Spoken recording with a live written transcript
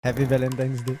Happy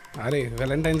Valentine's Day. আৰে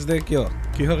Valentine's Day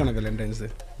কিহৰ কাৰণে ভ্যালেন্টাইন্স ডে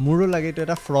মোৰো লাগে এটা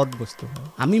এটা ফ্ৰড বস্তু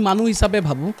আমি মানুহ হিচাপে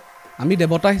ভাবো আমি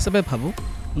দেৱতা হিচাপে ভাবো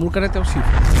মোৰ কাৰণে তেওঁ Shiva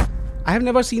I have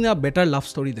never seen a better love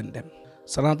story than them.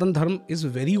 Sanatan Dharma is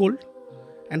very old,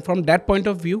 and from that point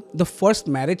of view the first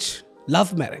marriage, love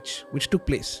marriage which took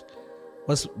place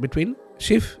was between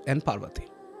Shiv and Parvati.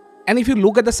 And if you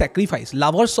look at the sacrifice,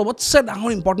 lovers sobotse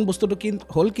dangor important bostu to kin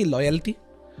hol ki loyalty,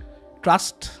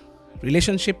 trust,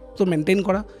 relationship to maintain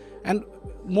kora, and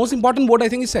most important word I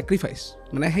think is sacrifice.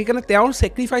 Mane hekane teor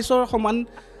sacrifice or homan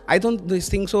I don't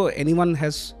think so anyone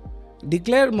has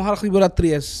declared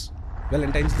Mahashivratri as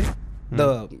Valentine's Day. The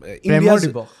India's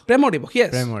Premor Divok,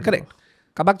 yes, correct.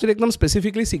 Kabak jodi ekdom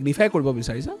specifically signify koribo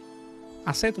bisarisa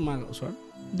ase tumar osor.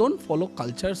 Don't follow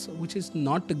cultures which is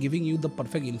not giving you the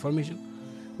perfect information,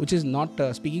 which is not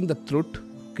speaking the truth.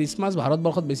 Christmas Bharat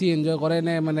borkhot beshi enjoy kore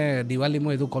ne mane Diwali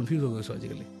mo edu confuse ho goiso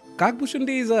ajikali.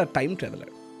 Kakbhushanti is a time traveler.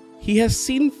 He has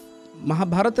seen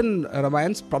Mahabharata and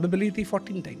Ramayan's probability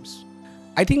 14 times.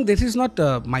 I think this is not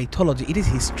mythology, it is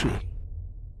history.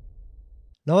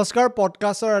 নমস্কাৰ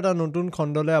পডকাষ্টৰ এটা নতুন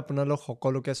খণ্ডলৈ আপোনালোক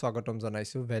সকলোকে স্বাগতম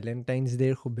জনাইছোঁ Valentine's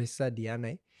ডেৰ শুভেচ্ছা দিয়া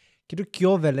নাই কিন্তু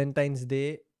কিয় ভেলেণ্টাইন্স ডে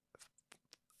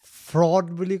ফ্ৰড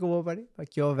বুলি ক'ব পাৰি বা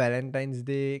কিয় ভেলেণ্টাইন্স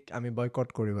ডে আমি বয়কট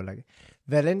কৰিব লাগে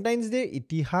ভেলেণ্টাইন্স ডেৰ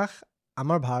ইতিহাস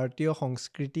আমাৰ ভাৰতীয়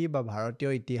সংস্কৃতি বা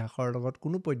ভাৰতীয় ইতিহাসৰ লগত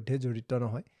কোনো পধ্যে জড়িত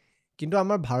নহয় কিন্তু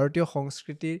আমাৰ ভাৰতীয়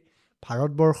সংস্কৃতিৰ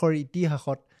ভাৰতবৰ্ষৰ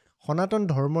ইতিহাসত সনাতন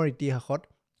ধৰ্মৰ ইতিহাসত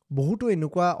বহুতো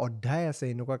এনেকুৱা অধ্যায় আছে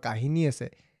এনেকুৱা কাহিনী আছে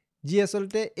যি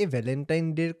আচলতে এই ভেলেণ্টাইন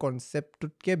ডেৰ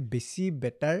কনচেপ্টটোতকৈ বেছি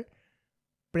বেটাৰ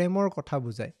প্ৰেমৰ কথা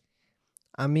বুজায়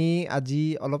আমি আজি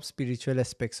অলপ স্পিৰিচুৱেল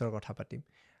এছপেক্টছৰ কথা পাতিম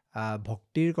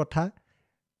ভক্তিৰ কথা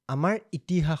আমাৰ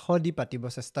ইতিহাসত দি পাতিব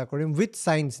চেষ্টা কৰিম উইথ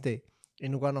ছায়েন্স ডে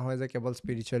এনেকুৱা নহয় যে কেৱল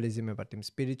স্পিৰিচুৱেলিজিমে পাতিম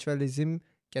স্পিৰিচুৱেলিজিম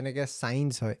কেনেকৈ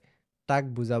ছায়েন্স হয় তাক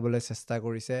বুজাবলৈ চেষ্টা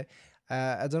কৰিছে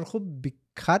এজন খুব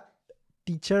বিখ্যাত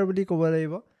টিচাৰ বুলি ক'ব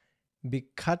লাগিব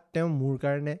বিখ্যাত তেওঁ মোৰ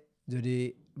কাৰণে যদি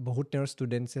বহুত তেওঁৰ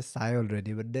ষ্টুডেণ্টছে চাই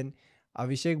অলৰেডি বাট দেন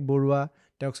অভিষেক বৰুৱা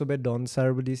তেওঁক চবে ডন ছাৰ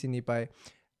বুলি চিনি পায়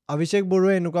অভিষেক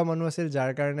বৰুৱা এনেকুৱা মানুহ আছিল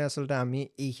যাৰ কাৰণে আচলতে আমি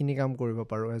এইখিনি কাম কৰিব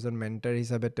পাৰোঁ এজন মেণ্টাৰ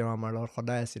হিচাপে তেওঁ আমাৰ লগত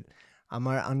সদায় আছিল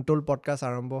আমাৰ আনটোল্ড পডকাষ্ট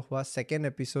আৰম্ভ হোৱা ছেকেণ্ড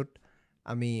এপিছ'ড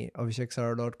আমি অভিষেক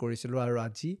ছাৰৰ লগত কৰিছিলোঁ আৰু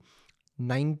আজি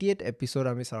 98th এপিছ'ড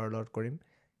আমি ছাৰৰ লগত কৰিম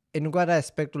এনেকুৱা এটা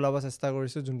এছপেক্ট ওলাব চেষ্টা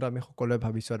কৰিছোঁ যোনটো আমি সকলোৱে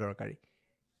ভাবি চোৱা দৰকাৰী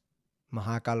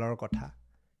মহাকালৰ কথা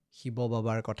শিৱ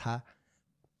বাবাৰ কথা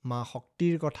মা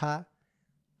শক্তিৰ কথা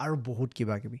আৰু বহুত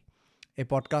কিবা কিবি এই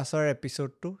পডকাষ্টৰ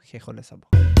এপিছ'ডটো শেষলৈ চাব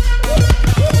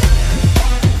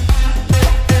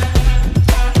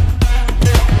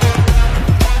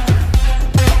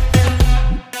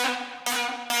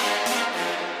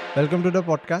welcome to the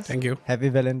podcast Thank you. Happy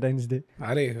Valentine's Day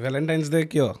আৰে ভ্যালেন্টাইন্স ডে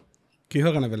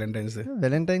কিহৰ কাৰণে Valentine's Day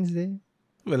Valentine's Day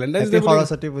Valentine's Day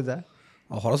Saraswati Puja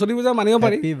Saraswati পূজা মানিব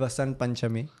পাৰি হেপী বসন্ত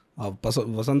পঞ্চমী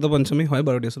বসন্ত পঞ্চমী হয়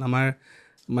বাৰু দিয়াচোন আমাৰ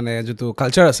মানে যিটো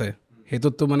কালচাৰ আছে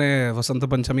সেইটোততো মানে বসন্ত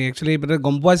পঞ্চমী একচুৱেলি মানে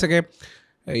গম পোৱাই চাগে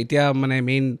এতিয়া মানে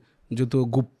মেইন যিটো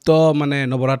গুপ্ত মানে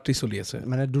নৱৰাত্ৰি চলি আছে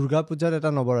মানে দুৰ্গা পূজাত এটা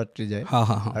নৱৰাত্ৰি যায় হা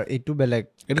হা হা আৰু এইটো বেলেগ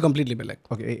এইটো কমপ্লিটলি বেলেগ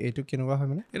অ'কে এইটো কেনেকুৱা হয়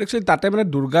মানে এইটো একচুৱেলি তাতে মানে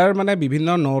দুৰ্গাৰ মানে বিভিন্ন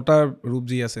 9টা ৰূপ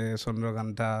যি আছে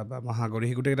চন্দ্ৰকান্তা বা মহাগৌৰী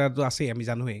সেই গোটেইকেইটাতো আছেই আমি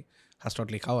জানোৱেই শাস্ত্ৰত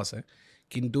লিখাও আছে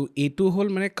কিন্তু এইটো হ'ল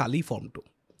মানে কালী ফৰ্মটো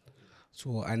চ'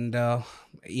 এণ্ড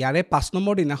ইয়াৰে 5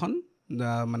 নম্বৰ দিনাখন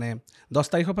মানে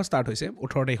 10 তাৰিখৰ পৰা ষ্টাৰ্ট হৈছে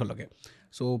 18 তাৰিখলৈকে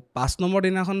চ' 5 নম্বৰ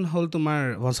দিনাখন হ'ল তোমাৰ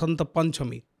বসন্ত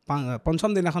পঞ্চমী পঞ্চম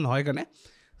দিনাখন হয় কাৰণে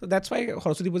ত' ডেটছ ৱাই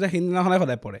সৰস্বতী পূজা সেইদিনাখনে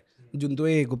সদায় পৰে যোনটো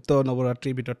এই গুপ্ত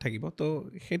নৱৰাত্ৰিৰ ভিতৰত থাকিব ত'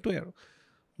 সেইটোৱে আৰু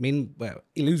মেইন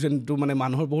ইলিউজনটো মানে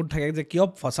মানুহৰ বহুত থাকে যে কিয়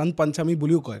বসন্ত পঞ্চমী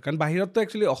বুলিও কয় কাৰণ বাহিৰততো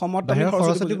একচুৱেলি অসমত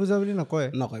সৰস্বতী পূজা বুলি নকয়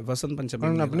বসন্ত পঞ্চমী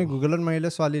কাৰণ আপুনি গুগলত মাৰিলে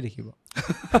ছোৱালী দেখিব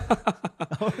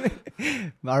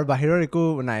আৰু বাহিৰৰ একো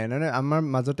নাই মানে আমাৰ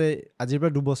মাজতে আজিৰ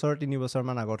পৰা 2 বছৰ 3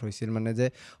 বছৰমান আগত হৈছিল মানে যে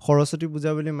সৰস্বতী পূজা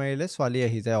বুলি মাৰিলে ছোৱালী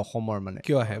আহি যায় অসমৰ মানে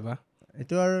কিয় আহে বা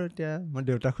এইটো আৰু এতিয়া মই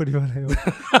দেউতাক সুধিব লাগিব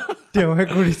তেওঁহে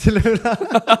কৰিছিলে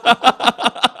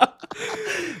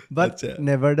বাট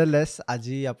নেভাৰডেলেছ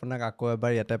আজি আপোনাক আকৌ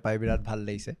এবাৰ ইয়াতে পাই বিৰাট ভাল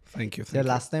লাগিছে থেংক ইউ এতিয়া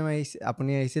লাষ্ট টাইম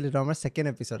আপুনি আহিছিল এইটো আমাৰ ছেকেণ্ড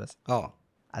এপিছ'ড আছে অঁ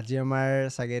আজি আমাৰ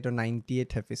চাগে এইটো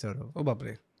 98th এপিছ'ড হ'ব অ'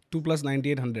 বাপৰে 2 +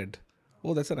 98 100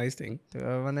 অ' দেটছ এ নাইচ থিং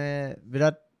মানে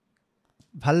বিৰাট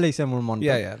ভাল লাগিছে মোৰ মন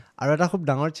আৰু এটা খুব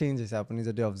ডাঙৰ চেঞ্জ হৈছে আপুনি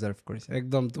যদি অবজাৰ্ভ কৰিছে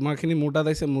একদম তোমাৰখিনি মোৰ তাত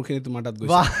আহিছে মোৰখিনি তোমাৰ তাত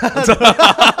গৈছে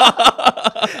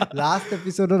লাষ্ট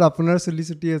এপিছ'ডত আপোনাৰ চুলি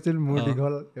চুটি আছিল মোৰ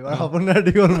দীঘল এবাৰ আপোনাৰ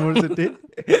দীঘল মোৰ চুটি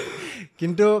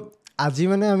কিন্তু আজি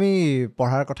মানে আমি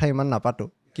পঢ়াৰ কথা ইমান নাপাতো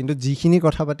কিন্তু যিখিনি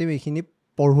কথা পাতিম এইখিনি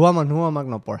পঢ়োৱা মানুহো আমাক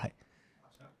নপঢ়ায়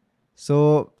চ'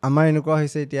 আমাৰ এনেকুৱা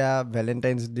হৈছে এতিয়া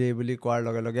ভেলেণ্টাইন্স ডে বুলি কোৱাৰ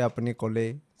লগে লগে আপুনি ক'লেই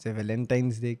যে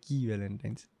ভেলেণ্টাইন্স ডে কি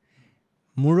ভেলেণ্টাইন্স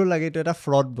মোৰো লাগে এইটো এটা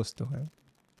ফ্ৰড বস্তু হয়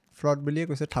ফ্ৰড বুলিয়ে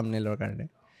কৈছে থাম্বনেইলৰ কাৰণে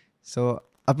চ'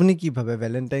 আপুনি কি ভাবে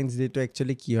ভেলেণ্টাইন্স ডেটো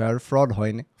একচুৱেলি কি হয় আৰু ফ্ৰড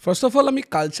হয়নে ফাৰ্ষ্ট অফ অল আমি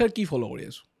কালচাৰ কি ফ'ল' কৰি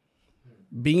আছোঁ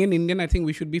being N Indian I think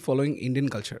we should be following Indian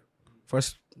culture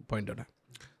first point এটা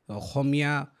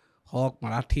অসমীয়া হওক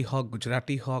মাৰাঠী হওক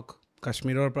গুজৰাটী হওক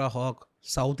কাশ্মীৰৰ পৰা হওক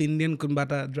চাউথ ইণ্ডিয়ান কোনোবা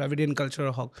এটা দ্ৰাভিডিয়ান কালচাৰ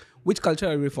হওক wish culture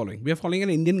R we following we are following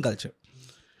N Indian culture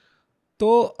তো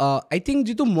আই থিংক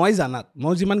যিটো মই জানাত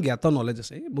মই যিমান জ্ঞাত নলেজ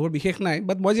আছে বহুত বিশেষ নাই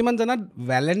বাট মই যিমান জানাত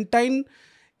Valentine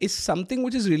is something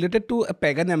wish is related to A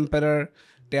পেগান empire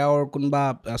তেওঁৰ কোনোবা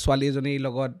ছোৱালী এজনীৰ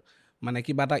লগত মানে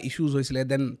কিবা এটা ইছ্যুজ হৈছিলে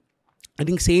then I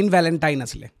think Saint Valentine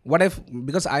আছিলে what if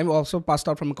because I am also passed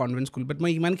out from a convent school but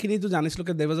মই ইমানখিনিতো জানিছিলোঁ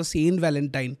যে there was a Saint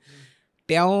Valentine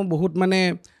তেওঁ বহুত মানে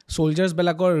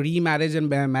চলজাৰ্ছবিলাকৰ ৰিমেৰেজ এণ্ড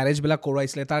মেৰেজবিলাক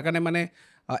কৰোৱাইছিলে তাৰ কাৰণে মানে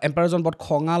এম্পায়াৰজন বহুত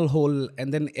খঙাল হ'ল and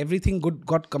then everything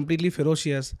gut completely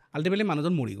ফেৰচিয়াছ ultimately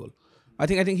মানুহজন মৰি গ'ল I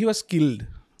think he was killed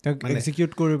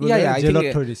execute কৰিবলৈ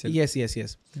জেলত থৈ দিছিল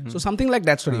yes so something like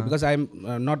that story because I'm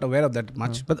not aware of that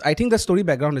much but I think the story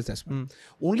background is this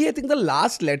only I think the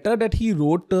last letter that he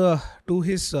wrote to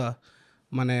his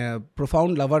মানে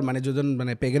profound lover মানে যোজন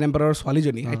মানে pagan emperor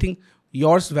ছোৱালীজনী I think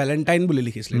yours Valentine বুলি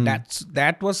লিখিছিলে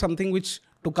that was something which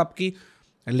took up ki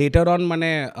later on মানে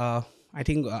I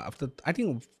think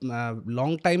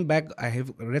long time back I have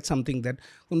read something that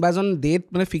কোনোবা এজন ডেট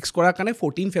মানে ফিক্স কৰাৰ কাৰণে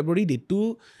 14 February ডেটটো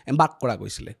এম্বাৰ্ক কৰা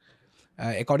গৈছিলে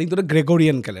according to the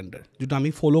Gregorian calendar যিটো আমি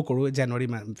ফ'ল' কৰোঁ January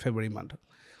February month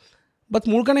but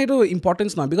মোৰ কাৰণে এইটো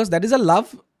ইম্পৰ্টেঞ্চ নহয় because that is a love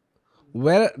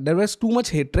where there was too much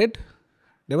hatred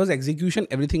there was execution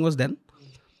everything was done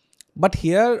but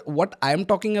here what I am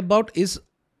talking about is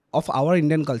of our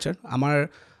Indian culture আমাৰ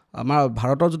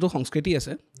ভাৰতৰ যিটো সংস্কৃতি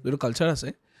আছে যিটো কালচাৰ আছে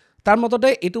তাৰ মততে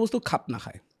এইটো বস্তু খাপ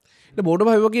নাখায় এতিয়া বহুতো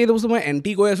ভাবিব কি এইটো বস্তু মই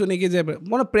এণ্টি কৈ আছোঁ নেকি যে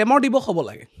মানে প্ৰেমৰ দিৱস হ'ব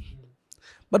লাগে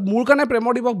বাট মোৰ কাৰণে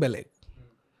প্ৰেমৰ দিৱস বেলেগ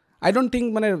আই ডোণ্ট থিংক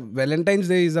মানে ভেলেণ্টাইন্স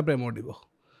ডে ইজ আ প্ৰেমৰ দিৱস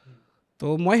তো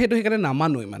মই সেইটো সেইকাৰণে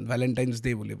নামানো ইমান ভেলেণ্টাইন্স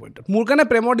ডে বুলি পইণ্টত মোৰ কাৰণে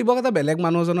প্ৰেমৰ দিৱস এটা বেলেগ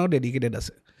মানুহজনৰ ডেডিকেটেড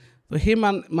আছে তো সেই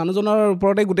মানুহজনৰ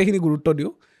ওপৰতে গোটেইখিনি গুৰুত্ব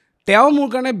দিওঁ তেওঁ মোৰ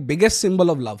কাৰণে বিগেষ্ট চিম্বল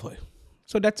অফ লাভ হয়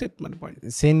So that's it মানে পইণ্ট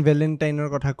চেইণ্ট ভেলেণ্টাইনৰ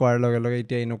কথা কোৱাৰ লগে লগে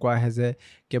এতিয়া এনেকুৱা আহে যে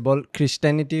কেৱল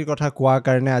খ্ৰীষ্টানিটিৰ কথা কোৱাৰ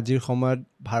কাৰণে আজিৰ সময়ত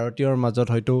ভাৰতীয়ৰ মাজত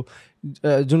হয়তো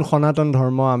যোন সনাতন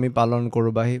ধৰ্ম আমি পালন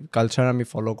কৰোঁ বা সেই কালচাৰ আমি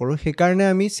ফ'ল' কৰোঁ সেইকাৰণে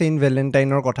আমি চেইণ্ট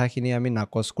ভেলেণ্টাইনৰ কথাখিনি আমি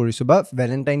নাকচ কৰিছোঁ বা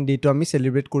ভেলেণ্টাইন ডেটো আমি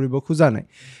চেলিব্ৰেট কৰিব খোজা নাই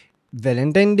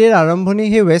ভেলেণ্টাইন ডেৰ আৰম্ভণি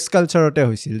সেই ৱেষ্ট কালচাৰতে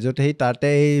হৈছিল য'ত সেই তাতে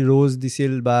এই ৰ'জ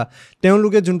দিছিল বা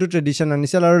তেওঁলোকে যোনটো ট্ৰেডিশ্যন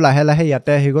আনিছিল আৰু লাহে লাহে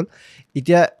ইয়াতে আহি গ'ল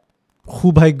এতিয়া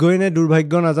সৌভাগ্যই নে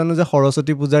দুৰ্ভাগ্য নাজানো যে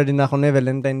সৰস্বতী পূজাৰ দিনাখনে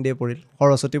ভেলেণ্টাইন ডে পৰিল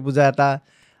সৰস্বতী পূজা এটা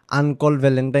আনকল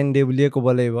ভেলেণ্টাইন ডে বুলিয়ে ক'ব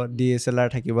লাগিব DSLR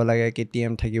থাকিব লাগে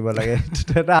KTM থাকিব লাগে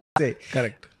এটা আছে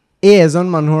কাৰেক্ট এই এজন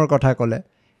মানুহৰ কথা ক'লে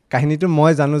কাহিনীটো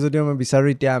মই জানো যদিও মই বিচাৰোঁ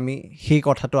এতিয়া আমি সেই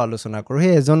কথাটো আলোচনা কৰোঁ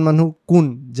সেই এজন মানুহ কোন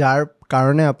যাৰ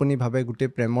কাৰণে আপুনি ভাবে গোটেই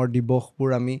প্ৰেমৰ দিৱসবোৰ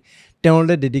আমি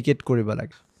তেওঁলৈ ডেডিকেট কৰিব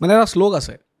লাগে মানে এটা শ্লোক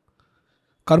আছে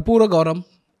কৰ্পূৰ গৌৰম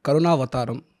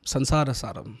কৰুণাৱতাৰম সংসাৰ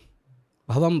সাৰম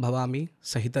ভৱম ভৱামি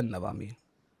সহিতন নৱামি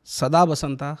সদা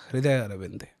বসন্তা হৃদয়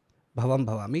অৰবিন্দে ভৱম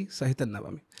ভৱামি সহিতন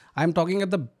নৱামি I am talking at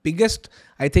the biggest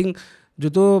I think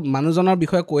যিটো মানুহজনৰ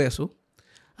বিষয়ে কৈ আছোঁ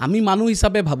আমি মানুহ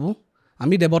হিচাপে ভাবোঁ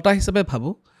আমি দেৱতা হিচাপে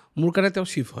ভাবোঁ মোৰ কাৰণে তেওঁ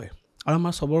শিৱ হয় আৰু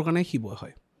আমাৰ চবৰ কাৰণে শিৱ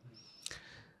হয়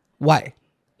ৱাই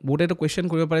বহুতে এইটো কুৱেশ্যন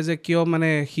কৰিব পাৰে যে কিয় মানে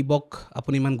শিৱক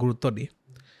আপুনি ইমান গুৰুত্ব দিয়ে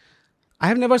আই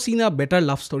হেভ নেভাৰ চিন আ better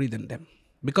love story then them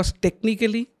because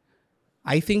technically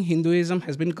I think Hinduism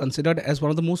has been considered as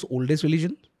one of the most oldest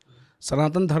religions.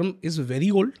 Sanatan Dharma is very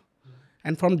old.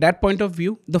 And from that point of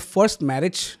view, the first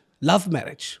marriage, love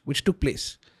marriage, which took place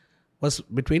was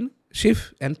between Shiv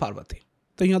and Parvati.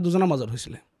 So, here dujana mazar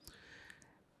hoisile.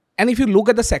 And if you look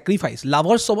at the sacrifice,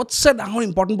 lovers sobotse dangor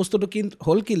important bostu to ki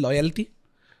hol ki loyalty,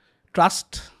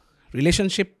 trust,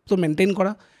 relationship to maintain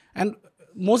kora. And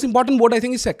most important word I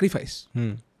think is sacrifice.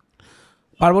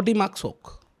 Parvati mak sok.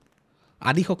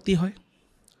 আদি শক্তি হয়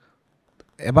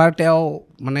এবাৰ তেওঁ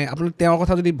মানে আপুনি তেওঁৰ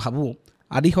কথা যদি ভাবোঁ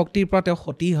আদি শক্তিৰ পৰা তেওঁ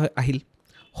সতী আহিল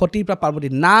সতীৰ পৰা পাৰ্বতী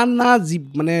নানা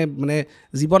মানে মানে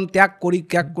জীৱন ত্যাগ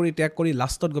কৰি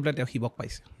লাষ্টত গৈ পেলাই তেওঁ শিৱক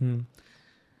পাইছে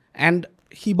এণ্ড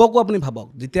শিৱকো আপুনি ভাবক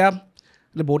যেতিয়া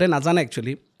বহুতে নাজানে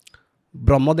একচুৱেলি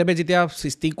ব্ৰহ্মদেৱে যেতিয়া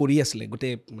সৃষ্টি কৰি আছিলে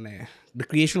গোটেই মানে the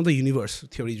creation of the universe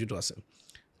theory যিটো আছে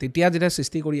তেতিয়া যেতিয়া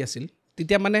সৃষ্টি কৰি আছিল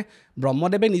তেতিয়া মানে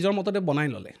ব্ৰহ্মদেৱে নিজৰ মততে বনাই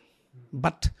ল'লে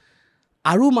বাট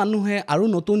আৰু মানুহে আৰু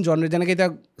নতুন জনৰে যেনেকৈ এতিয়া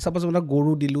ছাপ'জ আপোনাৰ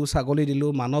গৰু দিলোঁ ছাগলী দিলোঁ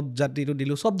মানৱ জাতিটো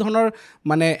দিলোঁ চব ধৰণৰ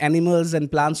মানে এনিমেলছ এণ্ড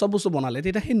প্লাণ্ট চব বস্তু বনালে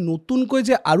তেতিয়া সেই নতুনকৈ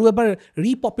যে আৰু এবাৰ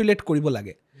ৰিপপুলেট কৰিব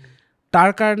লাগে তাৰ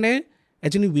কাৰণে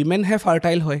এজনী উইমেনহে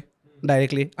ফাৰ্টাইল হয়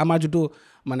ডাইৰেক্টলি আমাৰ যিটো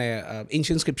মানে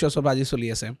এনচিয়েণ্ট স্ক্ৰিপচাৰ্ছৰ পৰা আজি চলি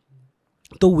আছে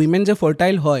তো উইমেন যে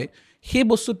ফাৰ্টাইল হয় সেই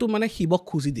বস্তুটো মানে শিৱক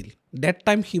খুজি দিল ডেট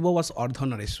টাইম শিৱ ৱাজ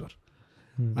অৰ্ধনাৰেশ্বৰ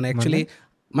মানে একচুৱেলি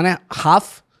মানে হাফ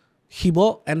শিৱ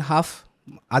এণ্ড হাফ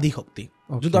আদিশক্তি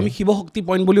যোনটো আমি শিৱ শক্তি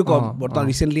পইণ্ট বুলিও কওঁ বৰ্তমান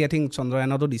ৰিচেণ্টলি আই থিংক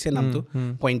চন্দ্ৰয়ানতো দিছে নামটো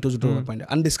পইণ্টটো যোনটো পইণ্ট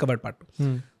আনডিছকভাৰ্ড পাৰ্টটো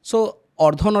চ'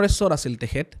 অৰ্ধনৰেশ্বৰ আছিল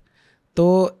তেখেত তো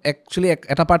একচুৱেলি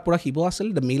এটা পাৰ্ট পূৰা শিৱ আছিল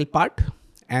দ্য মেল পাৰ্ট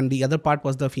এণ্ড দি আদাৰ part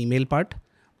was the female part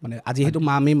মানে আজি সেইটো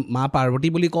আমি মা পাৰ্বতী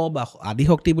বুলি কওঁ বা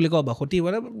আদিশক্তি বুলি কওঁ বা সতী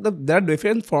দেৰ আৰ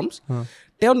ডিফাৰেণ্ট ফৰ্মছ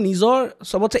তেওঁ নিজৰ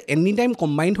চবতছে এনি টাইম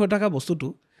কম্বাইণ্ড হৈ থকা বস্তুটো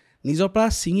নিজৰ পৰা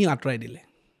ছিঙি আঁতৰাই দিলে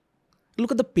look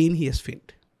at the pain he has felt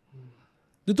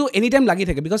যিটো এনি টাইম লাগি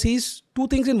থাকে because he is two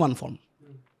things in one form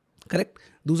correct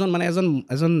দুজন মানে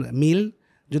এজন মেল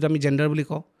যিটো আমি জেণ্ডাৰ বুলি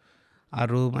কওঁ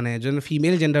আৰু মানে এজন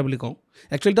ফিমেল জেণ্ডাৰ বুলি কওঁ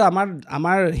একচুৱেলিটো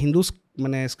আমাৰ হিন্দু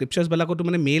মানে স্ক্ৰিপচাৰ্ছবিলাকতো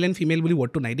মানে মেল এণ্ড ফিমেল বুলি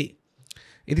ৱৰ্ডটো নাই দেই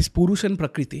ইট ইজ পুৰুষ এণ্ড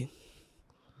প্ৰকৃতি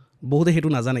বহুতে সেইটো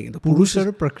নাজানে কিন্তু পুৰুষ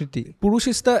আৰু প্ৰকৃতি purush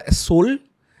is the soul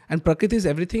and prakriti is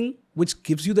everything which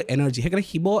gives you the energy সেইকাৰণে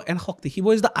Shiva and Shakti Shiva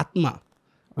is the atma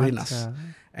very much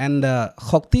and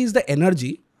Shakti is the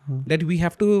energy that we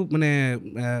have to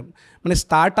মানে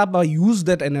start up or use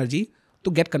that energy to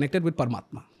get connected with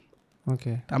Paramatma.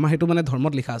 Okay. আমাৰ সেইটো মানে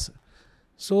ধৰ্মত লিখা আছে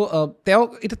চ' তেওঁ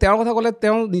এতিয়া তেওঁৰ কথা ক'লে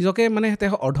তেওঁ নিজকে মানে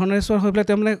তেওঁ অৰ্ধনাৰেশ্বৰ হৈ পেলাই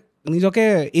তেওঁ মানে নিজকে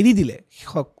এৰি দিলে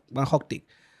শক্তিক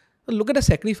look at a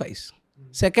sacrifice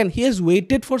second he has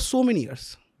waited for so' many years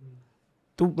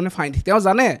তো মানে ফাইন তেওঁ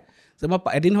জানে যে মই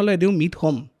এদিন হ'লে এদিন মিট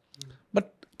হ'ম বাট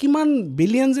কিমান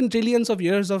billions and trillions of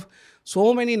years of so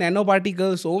many nano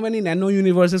particles, so many nano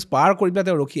universes পাৰ কৰি পেলাই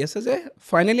তেওঁ ৰখি আছে যে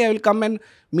finally I will come and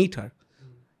meet her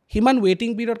সিমান ৱেইটিং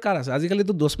পিৰিয়ড কাৰ আছে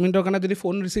আজিকালিতো 10 মিনিটৰ কাৰণে যদি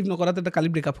ফোন ৰিচিভ নকৰা তেতিয়া কালি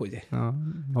ব্ৰেকআপ হৈ যায়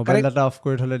মোবাইল ডাটা অফ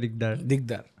কৰি থ'লে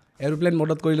দিগদাৰ এৰোপ্লেন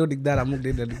মডত কৰিলেও দিগদাৰ আমুক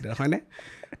দিগদাৰ হয়নে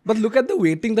বাট লুক এট দ্য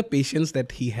ৱেইটিং the patience that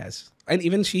he has and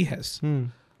even she has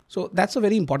so' that's a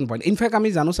very important point in fact আমি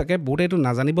জানো চাগে বহুতে এইটো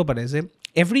নাজানিব পাৰে যে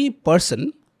every person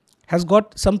has gut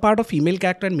sum part of female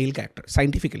character and male character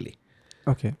scientifically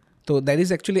okay তো that is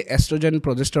actually oestrogen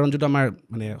progesterone যিটো আমাৰ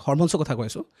মানে হৰমনছৰ কথা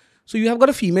কৈছোঁ চ' U have got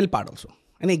a female part also'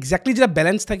 and exactly যেতিয়া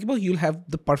বেলেঞ্চ থাকিব U will have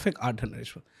the perfect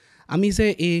অৰ্ধনাৰেশ্বৰ আমি যে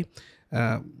এই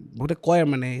বহুতে কয়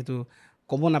মানে এইটো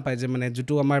ক'ব নাপায় যে মানে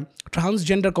যিটো আমাৰ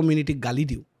ট্ৰান্সজেণ্ডাৰ কমিউনিটিক গালি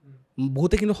দিওঁ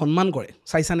বহুতে কিন্তু সন্মান কৰে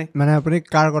চাইছানে মানে আপুনি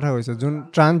কাৰ কথা কৈছে যোন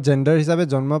ট্ৰান্সজেণ্ডাৰ হিচাপে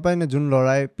জন্ম পায় নে যোন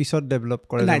ল'ৰাই পিছত ডেভেলপ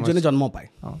কৰে নাই যোনে জন্ম পায়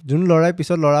যোন ল'ৰাই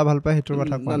পিছত ল'ৰা ভাল পায় সেইটোৰ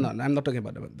কথা কোৱা নাই নট টকিং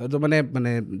এবাউট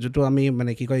মানে যিটো আমি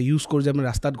মানে কি কয় ইউজ কৰোঁ যে আমি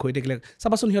ৰাস্তাত গৈ থাকিলে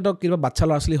চাবাচোন সিহঁতক কিবা বাচ্ছা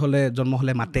ল'ৰা ছোৱালী হ'লে জন্ম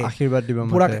হ'লে মাতে আশীৰ্বাদ দিব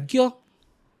পুৰা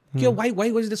কিয় Y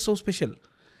was this so' special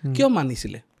কিয়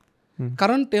মানিছিলে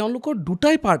কাৰণ তেওঁলোকৰ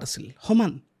দুটাই পাৰ্ট আছিল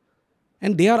সমান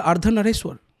and De R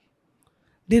অৰ্ধনাৰেশ্বৰ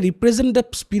they represent the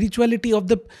spirituality of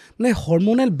the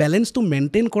hormonal balance to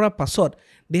maintain kora pasot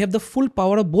they have the full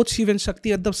power of both Shiva and Shakti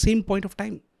at the same point of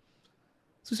time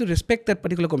so you respect that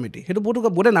particular community hetu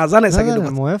bote najane sage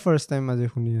to moi first time aje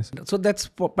khuni ase so that's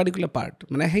particular part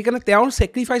mane he kana teor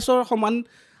sacrifice or homan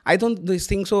I don't this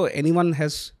thing so anyone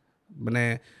has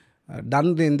done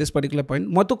in this particular point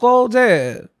moi to ko je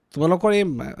tumalokor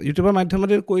youtuber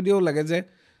madhyamore koi dio lage je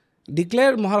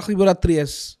declare Mahashivaratri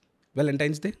as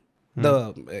Valentine's Day the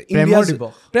India's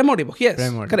Premor Dibosh yes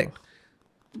correct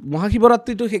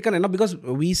Mahashivaratri to hekane no because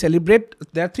we celebrate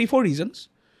there are 3-4 reasons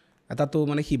eta to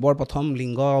mane Shibor prothom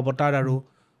lingo avatar aru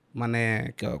mane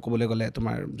kobole gole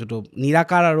tomar joto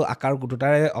nirakar aru akar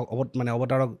gututare mane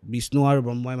avatar Vishnu aru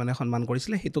Brahma mane সম্মান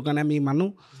কৰিছিলে হেতু কাৰণে আমি মানু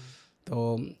তো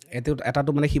এটা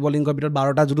তো মানে শিৱলিংগৰ ভিতৰত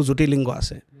 12টা যোটো জ্যোতিৰ্লিংগ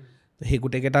আছে সেই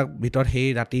গুটেকেটা ভিতৰত সেই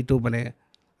ৰাতিটো মানে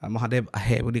মহাদেৱ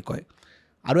আহে বুলি কয়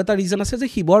আৰু এটা ৰিজন আছে যে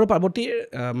শিৱ আৰু পাৰ্বতীৰ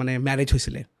মানে ম্যাৰেজ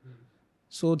হৈছিলে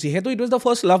সো যেহেতু it was the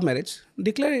first love marriage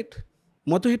declare it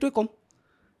মইতো সেইটোৱে কম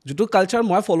যেটো কালচাৰ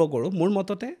মই ফলো কৰোঁ মোৰ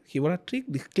মততে শিৱৰাত্ৰিক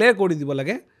ডিক্লেয়াৰ কৰি দিব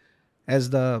লাগে এজ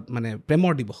দ্য মানে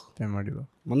প্ৰেমৰ দিৱস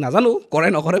মই নাজানো কৰে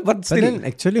নকৰে বাট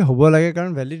একচুৱেলি হ'ব লাগে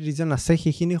কাৰণ ভেলিড ৰিজন আছে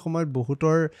সেইখিনি সময়ত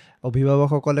বহুতৰ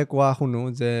অভিভাৱকসকলে কোৱা শুনো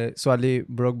যে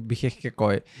ছোৱালীবোৰক বিশেষকৈ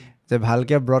কয় যে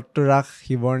ভালকে ব্ৰতটো ৰাখ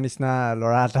শিৱৰ নিচিনা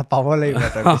ল'ৰা এটা পাব লাগিব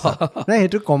নাই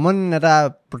সেইটো কমন এটা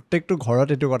প্ৰত্যেকটো ঘৰত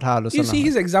এইটো কথা আলোচনা হয়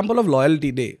his example of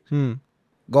loyalty they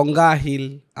Ganga আহিল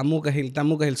আমুক আহিল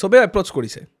তামুক আহিল চবে এপ্ৰ'চ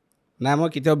কৰিছে নাই মই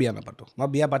কেতিয়াও বিয়া নাপাতো মই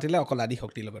বিয়া পাতিলে অকল আদি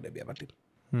শক্তিৰ লগতে বিয়া পাতিম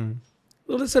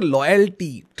it's a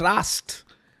loyalty trust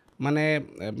মানে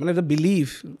the belief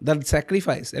that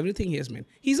sacrifice everything he has made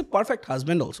he's a perfect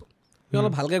husband also you all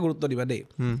ভালকে গুৰুত্ব দিবা দেই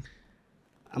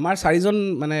আমাৰ চাৰিজন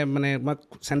মানে মই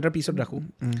চেণ্টাৰ পিছত ৰাখোঁ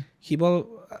শিৱ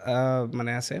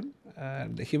মানে আছে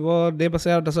শিৱদেৱ আছে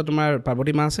আৰু তাৰপিছত তোমাৰ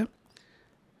পাৰ্বতী মা আছে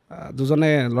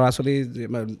দুজনে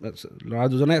ল'ৰা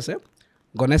দুজনে আছে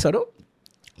গণেশ আৰু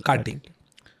কাৰ্তিক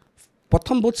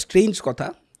প্ৰথম বহুত ষ্ট্ৰেঞ্জ কথা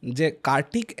যে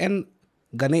Kartik and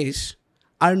Ganesh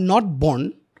are not born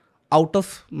out of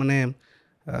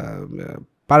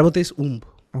Parvati's womb.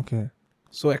 Okay.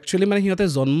 So actually মানে সিহঁতে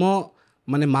জন্ম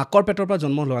মানে মাকৰ পেটৰ পৰা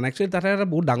জন্ম লোৱা নাই একচুৱেলি তাতে এটা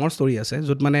বহুত ডাঙৰ ষ্টৰী আছে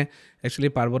য'ত মানে একচুৱেলি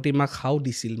পাৰ্বতী মাক খাও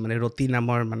দিছিল মানে ৰতি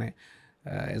নামৰ মানে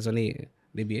এজনী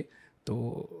দেৱীয়ে তো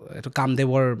এইটো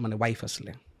কামদেৱৰ মানে ৱাইফ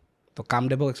আছিলে তো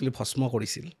কামদেৱক একচুৱেলি ভস্ম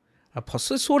কৰিছিল আৰু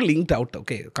ভস্ম চ' লিংকড আউট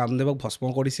অ'কে কামদেৱক ভস্ম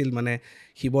কৰিছিল মানে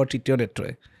শিৱৰ তৃতীয়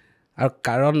নেত্ৰই আৰু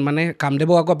কাৰণ মানে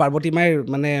কামদেৱক আকৌ পাৰ্বতী মায়ে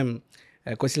মানে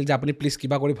কৈছিল যে আপুনি প্লিজ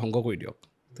কিবা কৰি ভংগ কৰি দিয়ক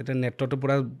তেতিয়া নেত্ৰটো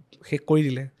পূৰা শেষ কৰি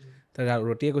দিলে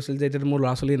ৰতিয়ে কৈছিল যে এতিয়া মোৰ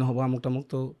ল'ৰা ছোৱালী নহ'ব আমুক তামুক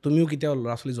তো তুমিও কেতিয়াও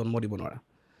ল'ৰা ছোৱালী জন্ম দিব নোৱাৰা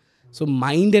চ'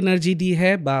 মাইণ্ড এনাৰ্জি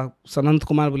দিহে বা সনন্ত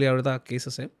কুমাৰ বুলি আৰু এটা কেছ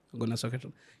আছে গণেশৰ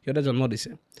ক্ষেত্ৰত সিহঁতে জন্ম দিছে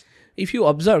ইফ ইউ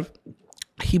অবজাৰ্ভ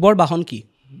শিৱৰ বাহন কি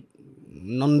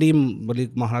নন্দী বুলি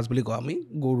মহাৰাজ বুলি কওঁ আমি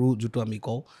গৰু যিটো আমি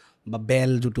কওঁ বা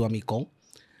বেল যিটো আমি কওঁ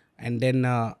and then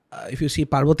if U C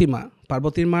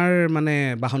Parvati মাৰ মানে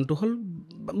বাহনটো হ'ল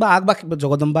বা আগ বা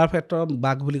জগদম্বাৰ ক্ষেত্ৰত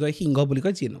বাঘ বুলি কয় সিংহ বুলি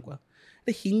কয় যি এনেকুৱা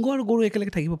সিংহ আৰু গৰু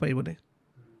একেলগে থাকিব পাৰিব দে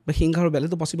বা সিংহ আৰু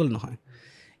বেলেগটো পচিবল নহয়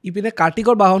ইপিনে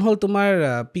কাৰ্তিকৰ বাহন হ'ল তোমাৰ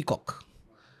পিকক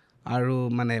আৰু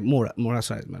মানে মৌৰা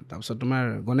চৰাই তাৰপিছত তোমাৰ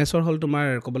গণেশৰ হ'ল তোমাৰ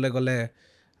ক'বলৈ গ'লে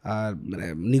মানে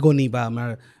নিগনি বা আমাৰ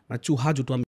চুহা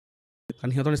যিটো আমি কাৰণ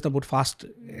সিহঁতৰ নিচিনা বহুত ফাষ্ট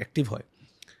এক্টিভ হয়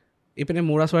ইপিনে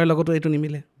মৌৰা চৰাইৰ লগতো এইটো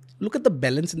নিমিলে look at the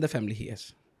balance in the family he has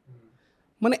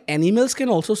মানে animals can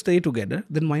also' stay together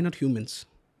then Y not humans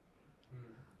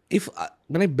if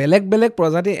মানে বেলেগ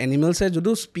প্ৰজাতিৰ এনিমেলছে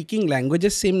যদিও স্পিকিং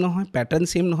লেংগুৱেজেছ ছেইম নহয় পেটাৰ্ণ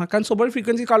ছেইম নহয় কাৰণ চবৰে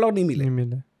ফ্ৰিকুৱেঞ্চি কাৰ লগত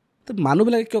নিমিলে তো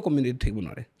মানুহবিলাকে কিয় কমিউনিটিত থাকিব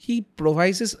নোৱাৰে হি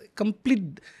প্ৰভাইডেছ কমপ্লিট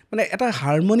মানে এটা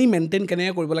হাৰমনি মেইনটেইন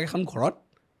কেনেকৈ কৰিব লাগে এখন ঘৰত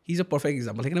he is a perfect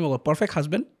example সেইকাৰণে মই পাৰফেক্ট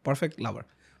হাজবেণ্ড পাৰফেক্ট লাভাৰ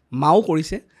মাও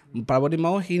কৰিছে পাৰ্বতী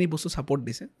মাও সেইখিনি বস্তু ছাপৰ্ট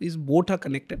দিছে ইজ বোথ আৰ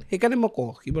কানেক্টেড সেইকাৰণে মই কওঁ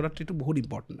শিৱৰাত্ৰিটো বহুত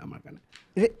ইম্পৰ্টেণ্ট আমাৰ কাৰণে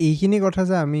এইখিনি কথা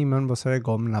যে আমি ইমান বছৰে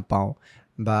গম নাপাওঁ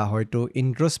বা হয়তো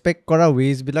ইণ্ট্ৰস্পেক্ট কৰা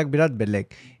ৱেজবিলাক বিৰাট বেলেগ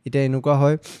এতিয়া এনেকুৱা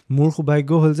হয় মোৰ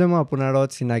সৌভাগ্য হ'ল যে মই আপোনাৰ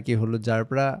লগত চিনাকি হ'লোঁ যাৰ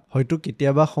পৰা হয়তো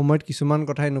কেতিয়াবা সময়ত কিছুমান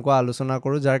কথা এনেকুৱা আলোচনা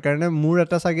কৰোঁ যাৰ কাৰণে মোৰ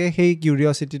এটা চাগে সেই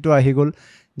কিউৰিয়চিটিটো আহি গ'ল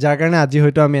যাৰ কাৰণে আজি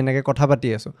হয়তো আমি এনেকৈ কথা পাতি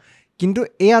আছোঁ কিন্তু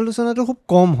এই আলোচনাটো খুব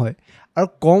কম হয় আৰু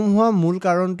কম হোৱা মূল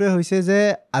কাৰণটোৱে হৈছে যে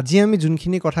আজি আমি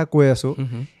যোনখিনি কথা কৈ আছোঁ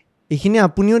এইখিনি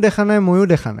আপুনিও দেখা নাই ময়ো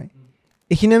দেখা নাই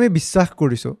এইখিনি আমি বিশ্বাস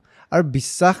কৰিছোঁ আৰু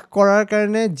বিশ্বাস কৰাৰ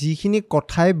কাৰণে যিখিনি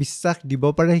কথাই বিশ্বাস দিব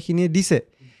পাৰে সেইখিনিয়ে দিছে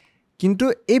কিন্তু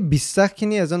এই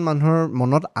বিশ্বাসখিনি এজন মানুহৰ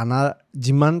মনত অনা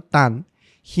যিমান টান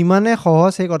সিমানে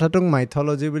সহজ সেই কথাটোক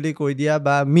মাইথলজি বুলি কৈ দিয়া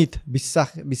বা মিথ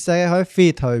বিশ্বাসে হয়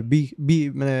ফেইথ হয়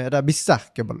মানে এটা বিশ্বাস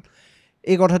কেৱল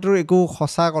এই কথাটোৰ একো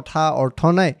সঁচা কথা অৰ্থ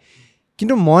নাই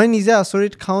কিন্তু মই নিজে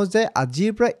আচৰিত খাওঁ যে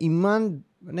আজিৰ পৰা ইমান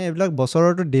মানে এইবিলাক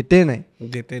বছৰতো ডেটে নাই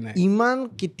ইমান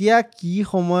কেতিয়া কি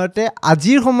সময়তে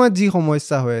আজিৰ সময়ত যি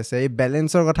সমস্যা হৈ আছে এই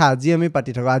বেলেঞ্চৰ কথা আজি আমি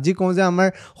পাতি থাকোঁ আজি কওঁ যে আমাৰ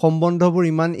সম্বন্ধবোৰ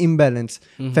ইমান ইমবেলেঞ্চ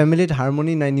ফেমিলিত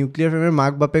হাৰমনি নাই নিউক্লিয়াৰ ফেমিলিৰ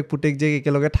মাক বাপেক পুতেক যে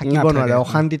একেলগে থাকিব নোৱাৰে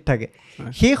অশান্তিত থাকে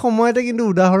সেই সময়তে কিন্তু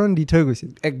উদাহৰণ দি থৈ গৈছিল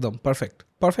একদম perfect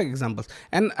examples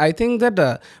and I think that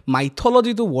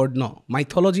মাইথলজিটো word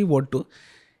mythology ৱৰ্ডটো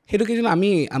সেইটো কি আমি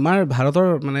আমাৰ ভাৰতৰ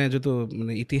মানে যিটো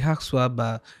মানে ইতিহাস চোৱা বা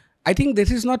I think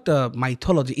this is not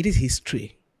mythology, it is history.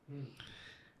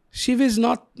 Shiva is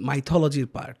not mythology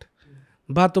part.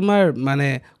 বা তোমাৰ মানে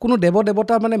কোনো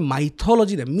দেৱতা মানে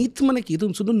মাইথলজি নাই মিথ মানে কি এইটো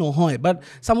শুধু নহয় বাট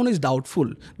someone is doubtful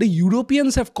the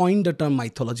Europeans have coin the term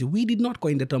mythology we did not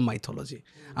coin the term mythology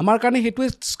আমাৰ কাৰণে সেইটোৱে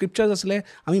স্ক্ৰিপচাৰ্ছ আছিলে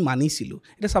আমি মানিছিলোঁ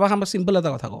এতিয়া চাবা আমাৰ চিম্পল এটা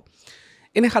কথা কওঁ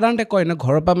এনেই সাধাৰণতে কয় ন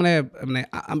ঘৰৰ পৰা মানে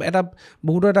এটা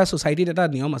বহুতো এটা ছ'চাইটিত এটা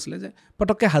নিয়ম আছিলে যে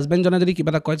পটককৈ হাজবেণ্ডজনে যদি কিবা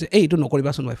এটা কয় যে এইটো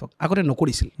নকৰিবাচোন ৱাইফক আগতে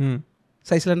নকৰিছিল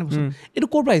চাইছিলে নে এইটো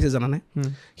ক'ৰ পৰা আহিছে জানানে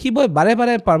সি বাৰে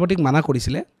পাৰ্বতীক মানা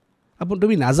কৰিছিলে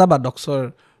তুমি নাযাবা ডক্সৰ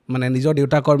মানে নিজৰ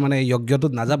দেউতাকৰ মানে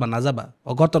যজ্ঞটোত নাযাবা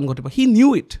অঘটন ঘটিব হি নিউ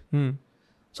ইট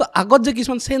চ' আগত যে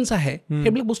কিছুমান চেঞ্চ আহে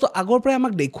সেইবিলাক বস্তু আগৰ পৰাই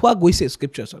আমাক দেখুওৱা গৈছে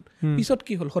স্ক্ৰিপচাৰ্ছত পিছত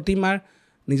কি হ'ল সতীমাৰ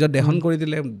নিজৰ দেহন কৰি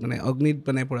দিলে মানে অগ্নিত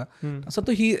মানে পৰা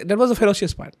তাৰপিছততো দেট ৱাজ আ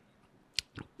ফেৰচিয়াছ part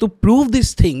two prove this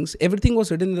things everything was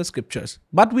written in the scriptures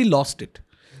but we lost it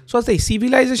চ' আছে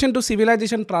চিভিলাইজেশ্যন টু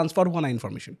চিভিলাইজেশ্যন ট্ৰান্সফাৰ হোৱা নাই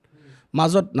ইনফৰমেশ্যন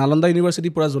মাজত নালন্দা ইউনিভাৰ্চিটি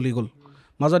পূৰা জ্বলি গ'ল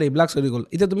মাজত এইবিলাক চলি গ'ল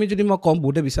এতিয়া তুমি যদি মই কম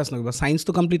বহুতে বিশ্বাস নকৰিবা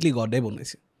চায়েন্সটো কমপ্লিটলি গডে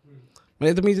বনাইছে মানে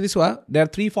তুমি যদি চোৱা দেৰ R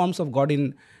 3 forms of god in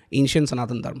ancient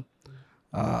সনাতন ধৰ্ম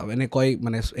এনে কয়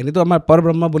মানে এনেতো আমাৰ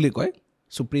পৰব্ৰহ্ম বুলি কয়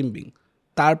সুপ্ৰিম বিং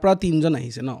তাৰ পৰা 3জন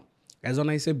আহিছে ন এজন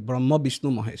আহিছে ব্ৰহ্ম বিষ্ণু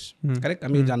মহেশ কাৰেক্ট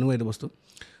আমি জানো এইটো বস্তু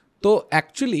তো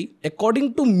actually according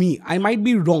to me I might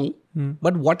be ৰং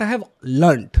বাট হোৱাট আই হেভ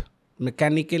লাৰ্ণড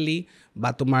মেকানিকেলি বা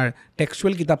তোমাৰ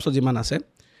টেক্সচুৱেল কিতাপ যিমান আছে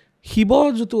শিৱ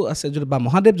যিটো আছে বা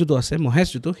মহাদেৱ যিটো আছে মহেশ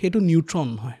যিটো সেইটো নিউট্ৰন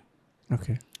হয়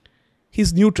okay he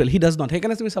is neutral he does not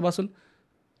সেইকাৰণে তুমি চাবাচোন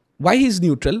ৱাই হি ইজ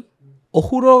নিউট্ৰেল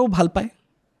অসুৰো ভাল পায়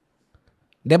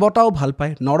দেৱতাও ভাল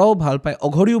পায় নৰও ভাল পায়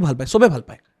অঘৰীও ভাল পায় চবে ভাল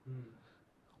পায়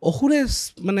অসুৰে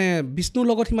মানে বিষ্ণুৰ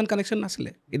লগত সিমান কানেকশ্যন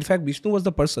নাছিলে in fact Bishnu was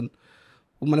the person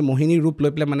মানে মোহিনীৰ ৰূপ লৈ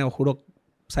পেলাই মানে অসুৰক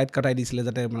ছাইড কাটাই দিছিলে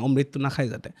যাতে মানে অমৃতটো নাখায়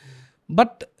যাতে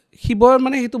বাট শিৱৰ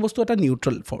মানে সেইটো বস্তু এটা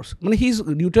নিউট্ৰেল ফ'ৰ্চ মানে he is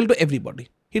neutral two everybody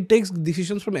he takes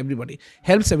ডিচিশ্যনছ from everybody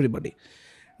helps everybody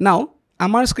নাও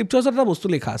আমাৰ স্ক্ৰিপ্টাৰ্ছত এটা বস্তু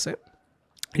লিখা আছে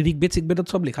ঋগবেদ চিগবেদত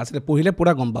চব লিখা আছে পঢ়িলে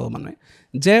পূৰা গম পাব মানুহে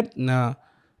যে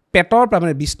পেটৰ পৰা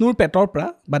মানে বিষ্ণুৰ পেটৰ পৰা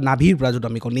বা নাভিৰ পৰা যোনটো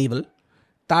আমি কওঁ নেভেল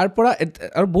তাৰ পৰা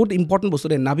আৰু বহুত ইম্পৰ্টেণ্ট বস্তু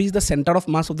দেই নাভি is the centre of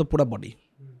mass of the পুৰা বডি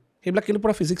সেইবিলাক কিন্তু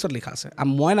পূৰা ফিজিক্সত লিখা আছে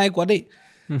মই নাই কোৱা দেই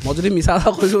মই যদি মিছা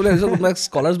কৈছোঁ বুলি ভাবিছোঁ কোনোবা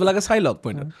স্কলাৰ্ছবিলাকে চাই লওক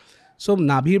পইণ্ট চ'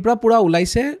 নাভিৰ পৰা পূৰা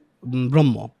ওলাইছে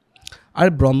ব্ৰহ্ম আৰু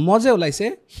ব্ৰহ্ম যে ওলাইছে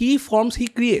হি ফৰ্মছ হি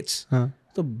ক্ৰিয়েটছ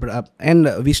তো and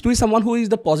Bishnu is চামৱান who is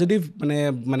the positive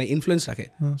মানে ইনফ্লুৱেঞ্চ ৰাখে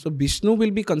চ' Bishnu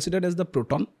will be considered as the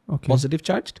proton positive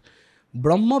charged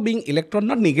Brahma being electron,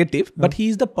 not negative, but he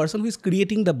is the person who is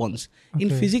creating the bonds. In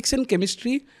physics and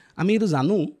chemistry, আমি এইটো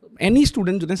জানো any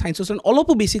student যোনে science student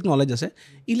অলপো basic knowledge আছে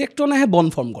electron আহে বন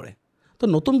form কৰে তো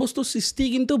নতুন বস্তু সৃষ্টি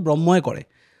কিন্তু ব্ৰহ্মই কৰে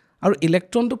আৰু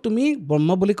ইলেক্ট্ৰনটোক তুমি ব্ৰহ্ম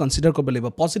বুলি কনচিডাৰ কৰিব লাগিব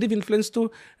পজিটিভ ইনফ্লুৱেঞ্চটো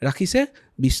ৰাখিছে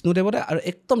বিষ্ণুদেৱতে আৰু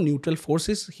একদম নিউট্ৰেল ফ'ৰ্চ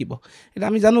ইজ শিৱ এতিয়া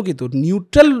আমি জানো কিন্তু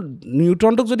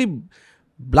নিউট্ৰনটোক যদি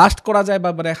ব্লাষ্ট কৰা যায় বা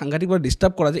মানে সাংঘাতিকভাৱে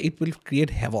ডিষ্টাৰ্ব কৰা যায় it will create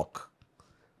হেভক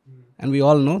and we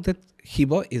all know that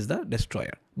Shiva is the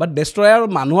destroyer but destroyer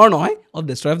মানুহৰ নহয় of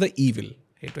destroyer of the evil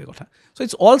সেইটোৱে কথা so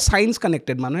it's all science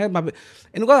connected মানুহে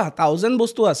এনেকুৱা 1000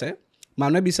 বস্তু আছে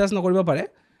মানুহে বিশ্বাস নকৰিব পাৰে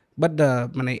but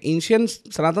মানে ancient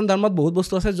Sanatan ধৰ্মত বহুত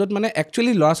বস্তু আছে য'ত মানে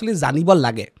actually ল'ৰা ছোৱালী জানিব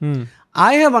লাগে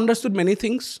I have understood many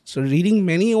things so reading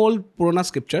many old পুৰণা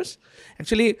scriptures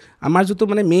actually আমাৰ যোনটো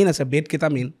মানে মেইন আছে বেদ কেইটা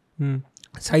মেইন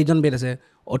 4জন বেদ আছে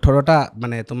 18টা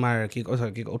মানে তোমাৰ কি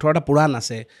 18টা পুৰাণ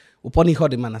আছে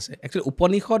উপনিষদ ইমান আছে একচুৱেলি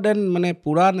উপনিষদ এণ্ড মানে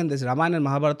পুৰাণ এণ্ড ৰামায়ণ এণ্ড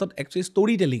মহাভাৰতত একচুৱেলি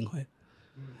ষ্টৰি টেলিং হয়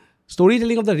story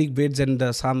telling of the Rig beds and the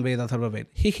সাম বেদ অথৰ্ব বেদ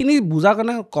সেইখিনি বুজাৰ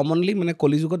কাৰণে কমনলি মানে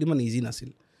কলিযুগত ইমান ইজি নাছিল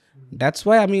ডেটছ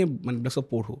ৱাই আমি মানে চব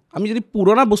পঢ়োঁ আমি যদি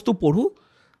পুৰণা বস্তু পঢ়োঁ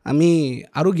আমি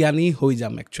আৰু জ্ঞানী হৈ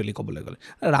যাম একচুৱেলি ক'বলৈ গ'লে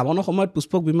ৰাৱণৰ সময়ত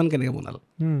পুষ্পক বিমান কেনেকৈ বনাল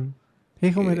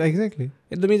সেই সময়ত একজেক্টলি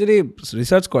তুমি যদি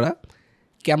ৰিচাৰ্চ কৰা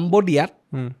কেম্বোডিয়াত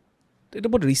এইটো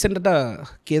বহুত ৰিচেণ্ট এটা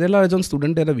কেৰেলাৰ এজন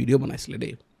ষ্টুডেণ্টে এটা ভিডিঅ' বনাইছিলে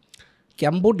দেই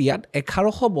কেম্বোডিয়াত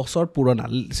 1100 বছৰ পুৰণা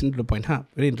লিসন টু দ্য পইণ্ট হা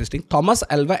very interesting Thomas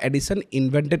Alva Edison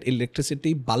invented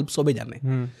electricity bulb চবেই জানে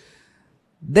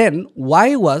দেন ৱাই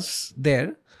ৱাজ দেৰ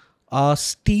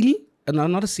steel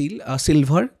not steel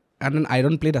silver and N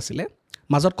iron plate আছিলে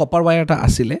মাজত কপাৰ ৱায়াৰ এটা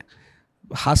আছিলে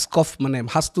হাস্ক অফ মানে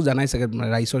হাস্কটো জানাই চাগে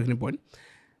ৰাইচৰখিনি পইণ্ট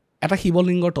এটা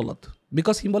শিৱলিংগৰ তলত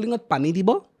বিকজ শিৱলিংগত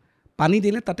পানী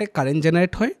দিলে তাতে কাৰেণ্ট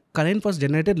জেনেৰেট হয় current was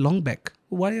generated long back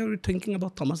Y R U thinking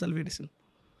about Thomas Alva Edison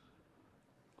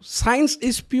science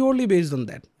is purely based on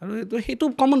date আৰু সেইটো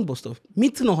কমন বস্তু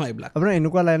মিথ নহয় এইবিলাক আপোনাৰ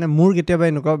এনেকুৱা লাগে মোৰ কেতিয়াবা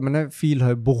এনেকুৱা মানে ফিল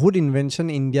হয় বহুত ইনভেনশ্যন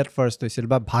ইণ্ডিয়াত ফাৰ্ষ্ট হৈছিল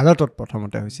বা ভাৰতত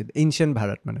প্ৰথমতে হৈছিল এনচিয়েণ্ট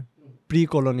ভাৰত মানে প্ৰি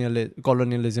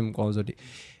কলনিয়েলিজিম কওঁ যদি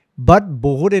বাট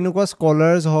বহুত এনেকুৱা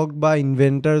স্কলাৰ্ছ হওক বা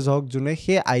ইনভেণ্টাৰ্ছ হওক যোনে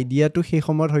সেই আইডিয়াটো সেই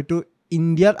সময়ত হয়তো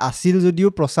ইণ্ডিয়াত আছিল যদিও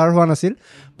প্ৰচাৰ হোৱা নাছিল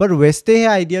বাট ৱেষ্টে সেই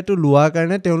আইডিয়াটো লোৱাৰ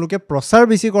কাৰণে তেওঁলোকে প্ৰচাৰ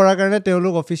বেছি কৰাৰ কাৰণে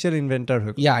তেওঁলোক অফিচিয়েল ইনভেণ্টাৰ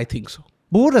হৈ ইয়া আই থিংক চ'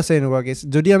 বহুত আছে এনেকুৱা কেছ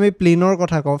যদি আমি প্লেনৰ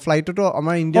কথা কওঁ ফ্লাইটতো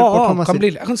আমাৰ ইণ্ডিয়াত প্ৰথম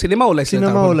আছিল এখন চিনেমা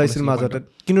ওলাইছিল মাজতে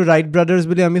কিন্তু ৰাইট ব্ৰাদাৰ্ছ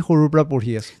বুলি আমি সৰুৰ পৰা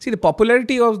পঢ়ি আছোঁ চি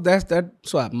পপুলাৰিটি অফ দেট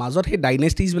চোৱা মাজত সেই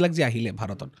ডাইনেষ্টিজবিলাক যে আহিলে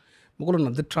ভাৰতত মই ক'লো ন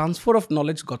the transfer of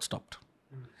knowledge got stopped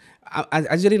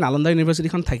আজি যদি নালন্দা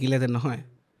ইউনিভাৰ্চিটিখন থাকিলেহেঁতেন নহয়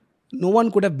no' one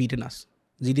could have beaten us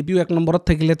GDPও 1 নম্বৰত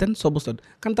থাকিলেহেঁতেন চব বস্তুত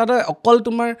কাৰণ তাতে অকল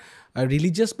তোমাৰ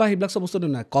ৰিলিজিয়াছ বা সেইবিলাক চব বস্তুটো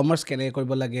নাই কমাৰ্চ কেনেকৈ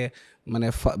কৰিব লাগে মানে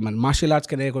মাৰ্চিয়েল আৰ্টছ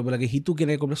কেনেকৈ কৰিব লাগে সিটো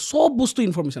কেনেকৈ কৰিব লাগে চব বস্তু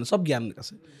ইনফৰ্মেশ্যন চব জ্ঞান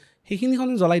আছে সেইখিনিখন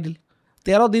জ্বলাই দিল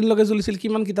 13 দিনলৈকে জ্বলিছিল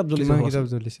কিমান কিতাপ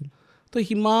জ্বলিছিল তো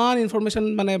সিমান ইনফৰ্মেশ্যন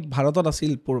মানে ভাৰতত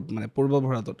আছিল মানে পূৰ্ব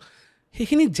ভাৰতত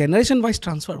সেইখিনি জেনেৰেশ্যন ৱাইজ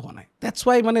ট্ৰান্সফাৰ হোৱা নাই ডেটছ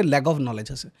ৱাই মানে লেক অফ নলেজ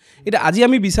আছে এতিয়া আজি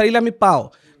আমি বিচাৰিলে আমি পাওঁ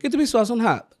কিন্তু তুমি চোৱাচোন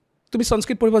হা তুমি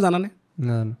সংস্কৃত পঢ়িব জানানে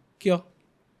কিয়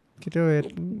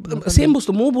চেম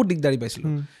বস্তু ময়ো বহুত দিগদাৰি পাইছিলোঁ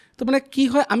তো মানে কি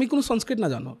হয় আমি কোনো সংস্কৃত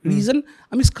নাজানো ৰিজন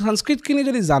আমি সংস্কৃতখিনি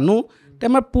যদি জানো তে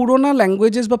আমাৰ পুৰণা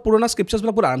লেংগুৱেজেছ বা পুৰণা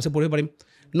স্ক্ৰিপ্টাৰ্ছবিলাক বহুত আৰামছে পঢ়িব পাৰিম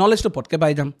নলেজটো পটকৈ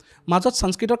পাই যাম মাজত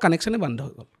সংস্কৃতৰ কানেকশ্যনে বন্ধ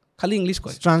হৈ গ'ল খালি ইংলিছ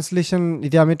কয় ট্ৰান্সলেশ্যন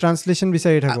এতিয়া আমি ট্ৰান্সলেশ্যন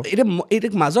বিচাৰি থাকোঁ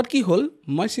এতিয়া মাজত কি হ'ল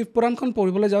মই শিৱ পুৰাণখন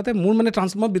পঢ়িবলৈ যাওঁতে মোৰ মানে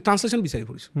মই ট্ৰান্সলেশ্যন বিচাৰি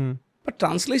ফুৰিছোঁ but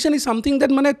translation is something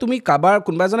that মানে তুমি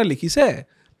কোনোবা এজনে লিখিছে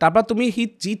তাৰপৰা তুমি সি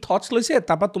যি থটছ লৈছে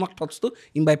তাৰপৰা তোমাক থটছটো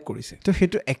ইম্বাইব কৰিছে তো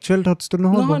সেইটো একচুৱেল থটছটো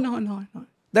নহয়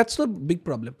দেটছ দ্য বিগ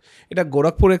প্ৰব্লেম এতিয়া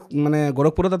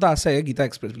গোৰখপুৰত এটা আছে গীতা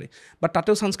এক্সপ্ৰেছ বুলি বাট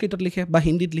তাতেও সংস্কৃতত লিখে বা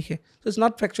হিন্দীত লিখে so' it's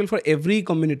not factual for every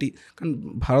community কাৰণ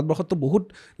ভাৰতবৰ্ষততো বহুত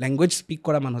লেংগুৱেজ স্পীক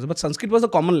কৰা মানুহ আছে but Sanskrit was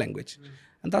the common language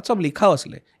and তাত চব লিখাও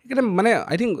আছিলে সেইকাৰণে মানে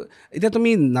আই থিংক এতিয়া তুমি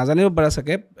নাজানিব পাৰা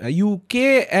চাগে UK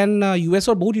and US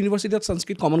বহুত ইউনিভাৰ্চিটিত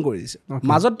সংস্কৃত কমন কৰি দিছে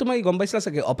মাজত তুমি গম পাইছিলা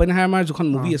চাগে অপেনহাইমাৰ যিখন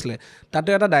মুভি আছিলে তাতে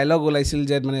এটা ডায়লগ ওলাইছিল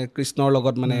যে মানে কৃষ্ণৰ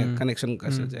লগত মানে কানেকশ্যন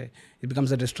আছে যে it becomes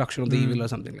the destruction of the evil or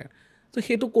something like তো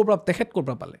সেইটো তেখেত ক'ৰ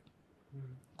পৰা পালে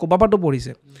ক'ৰবাৰ পৰাতো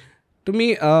পঢ়িছে তুমি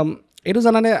এইটো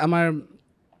জানানে আমাৰ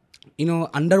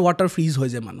আণ্ডাৰ ৱাটাৰ ফ্ৰিজ হৈ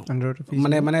যায় মানুহ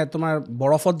মানে তোমাৰ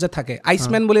বৰফত যে থাকে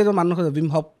আইচমেন বুলি এজন মানুহ ভিম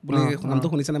হপ বুলি নামটো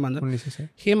শুনিছেনে মানুহজন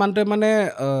সেই মানুহটোৱে মানে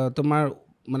তোমাৰ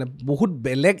মানে বহুত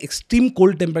বেলেগ এক্সট্ৰিম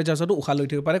ক'ল্ড টেম্পাৰেচাৰছতো উশাহ লৈ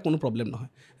থাকিব পাৰে কোনো প্ৰব্লেম নহয়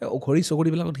ঘড়ী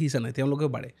চগৰিবিলাকত শিকিছে নাই তেওঁলোকেও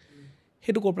পাৰে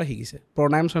সেইটো ক'ৰ পৰা শিকিছে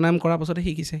প্ৰণায়াম কৰাৰ পাছতে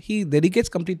শিকিছে he dedicates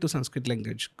complete to Sanskrit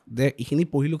language এইখিনি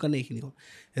পঢ়িলোঁ কাৰণে এইখিনি হ'ল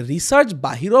ৰিচাৰ্চ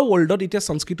বাহিৰৰ ৱৰ্ল্ডত এতিয়া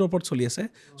সংস্কৃতৰ ওপৰত চলি আছে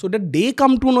চ' date De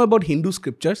come to no' about Hindu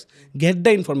scriptures get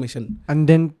the information and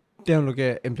then তেওঁলোকে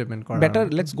ইমপ্লিমেণ্ট কৰা বেটাৰ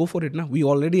লেটছ গ' ফৰ ইট না উই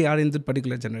already are in দিট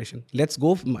particular generation let's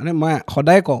গ' মানে মই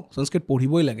সদায় কওঁ সংস্কৃত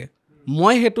পঢ়িবই লাগে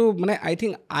মই সেইটো মানে আই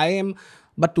থিংক আই এম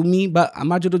বা তুমি বা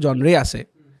আমাৰ যিটো জনৰে আছে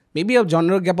may be a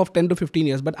জনৰৰ gap of 10 to 15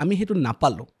 years বাট আমি সেইটো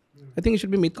নাপালোঁ আই think it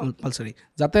should be made compulsory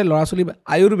যাতে ল'ৰা ছোৱালী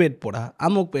আয়ুৰ্বেদ পঢ়া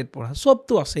আমুক বেদ পঢ়া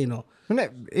চবটো আছেই ন মানে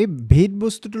এই ভেদ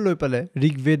বস্তুটো লৈ পেলাই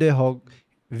ঋগবেদে হওক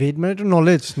ভেদ মানেতো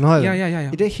নলেজ নহয়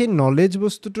এতিয়া সেই নলেজ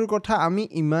বস্তুটোৰ কথা আমি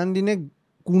ইমান দিনে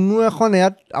কোনো এখন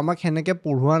ইয়াত আমাক সেনেকৈ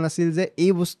পঢ়োৱা নাছিল যে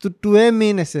এই বস্তুটোৱে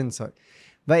মেইন এচেঞ্চ হয়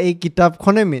বা এই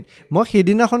কিতাপখনে মেইন মই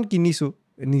সেইদিনাখন কিনিছোঁ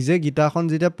নিজে গীতাখন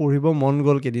যেতিয়া পঢ়িব মন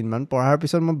গ'ল কেইদিনমান পঢ়াৰ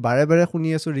পিছত মই বাৰে বাৰে শুনি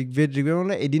আছোঁ ঋগবেদ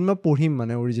মানে এদিন মই পঢ়িম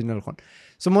মানে অৰিজিনেলখন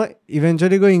চ' মই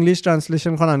ইভেঞ্চুৱেলি গৈ ইংলিছ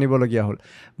ট্ৰান্সলেশ্যনখন আনিবলগীয়া হ'ল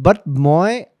বাট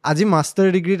মই আজি মাষ্টাৰ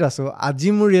ডিগ্ৰীত আছোঁ আজি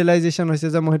মোৰ ৰিয়েলাইজেশ্যন হৈছে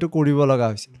যে মই সেইটো কৰিব লগা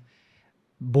হৈছিল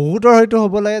বহুতৰ হয়তো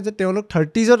হ'ব লাগে যে তেওঁলোক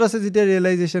 30sত আছে যেতিয়া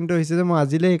ৰিয়েলাইজেশ্যনটো হৈছে যে মই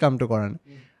আজিলৈ সেই কামটো কৰা নাই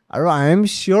আৰু আই এম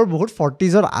চিয়'ৰ বহুত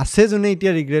 40sত আছে যোনে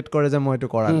এতিয়া ৰিগ্ৰেট কৰে যে মই এইটো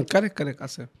কৰা নাই কাৰেক্ট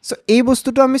আছে চ' এই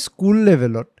বস্তুটো আমি স্কুল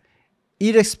লেভেলত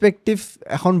ইৰেচপেক্টিভ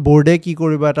এখন বৰ্ডে কি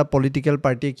কৰিব এটা পলিটিকেল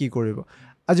পাৰ্টিয়ে কি কৰিব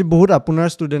আজি বহুত আপোনাৰ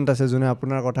ষ্টুডেণ্ট আছে যোনে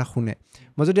আপোনাৰ কথা শুনে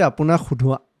মই যদি আপোনাক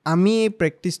সোধোঁ আমি এই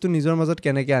প্ৰেক্টিচটো নিজৰ মাজত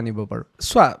কেনেকৈ আনিব পাৰোঁ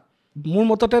চোৱা মোৰ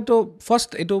মততেতো ফাৰ্ষ্ট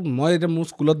এইটো মই এতিয়া মোৰ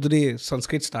স্কুলত যদি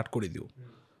সংস্কৃত ষ্টাৰ্ট কৰি দিওঁ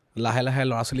লাহে লাহে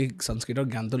ল'ৰা ছোৱালীক সংস্কৃতৰ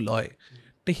জ্ঞানটো লয়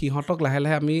তে সিহঁতক লাহে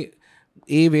লাহে আমি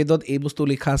এই বেদত এই বস্তু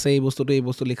লিখা আছে এই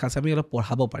বস্তু লিখা আছে আমি অলপ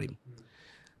পঢ়াব পাৰিম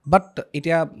বাট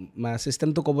এতিয়া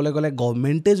ছিষ্টেমটো ক'বলৈ গ'লে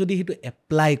গভৰ্ণমেণ্টে যদি সেইটো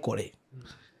এপ্লাই কৰে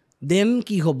দেন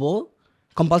কি হ'ব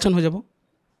কম্পালশ্যন হৈ যাব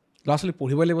ল'ৰা ছোৱালী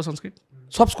পঢ়িবই লাগিব সংস্কৃত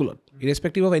চব স্কুলত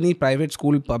irrespective of any private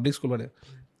school public school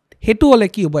সেইটো হ'লে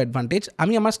কি হ'ব এডভান্টেজ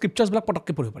আমি আমাৰ স্ক্ৰিপচাৰ্ছবিলাক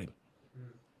পটককৈ পঢ়িব পাৰিম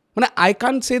মানে I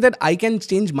can't say that I can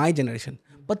change my generation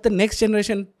but the next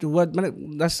generation মানে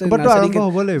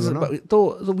তো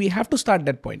উই have to start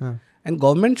that point and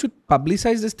government should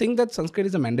publicize this thing that Sanskrit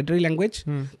is a mandatory language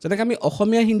যেনেকৈ আমি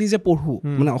অসমীয়া হিন্দী যে পঢ়োঁ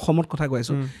মানে অসমত কথা কৈ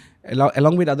আছোঁ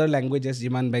along with other languages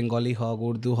যিমান বেংগলী হওক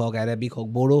উৰ্দু হওক আৰবিক হওক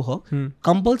বড়ো হওক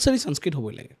কম্পালচৰি সংস্কৃত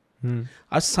হ'বই লাগে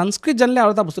আৰু সংস্কৃত জানিলে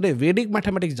আৰু এটা বস্তু দেই ভেদিক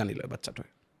মেথমেটিক্স জানি লয় বাচ্চাটোৱে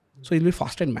চ' it will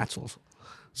fast and maths also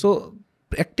so'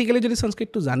 practically যদি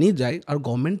সংস্কৃতটো জানি যায় আৰু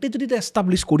গভৰ্ণমেণ্টে যদি এটা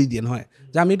এষ্টাব্লিছ কৰি দিয়ে নহয়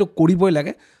যে আমি এইটো কৰিবই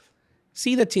লাগে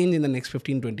see the change in the next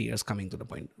 15-20 years coming to the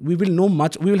point we will know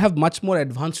much we will have much more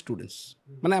advanced students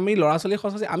মানে আমি ল'ৰা ছোৱালী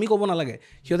খৰচ আমি ক'ব নালাগে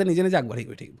সিহঁতে নিজে নিজে আগবাঢ়ি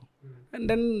গৈ থাকিব and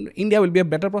then India will be a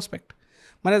better prospect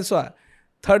মানে চোৱা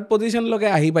থাৰ্ড পজিশ্যনলৈকে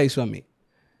আহি পাইছোঁ আমি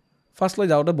ফাৰ্ষ্টলৈ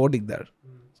যাওঁতে বৰ দিগদাৰ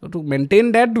so to maintain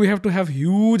that we have to have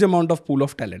huge amount of pool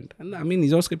of talent and আমি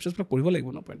নিজৰ স্ক্ৰিপচাৰ্ছবিলাক পঢ়িব লাগিব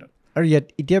ন পইণ্টত আৰু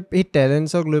এতিয়া এই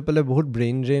টেলেণ্টছক লৈ পেলাই বহুত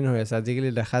ব্ৰেইন ড্ৰেইন হৈ আছে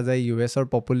আজিকালি দেখা যায় US-ৰ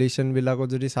পপুলেশ্যনবিলাকত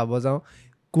যদি চাব যাওঁ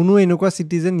কোনো এনেকুৱা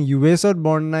চিটিজেন US-ত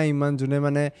বৰ্ণ নাই ইমান যোনে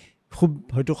মানে খুব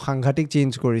হয়তো সাংঘাতিক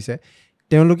চেঞ্জ কৰিছে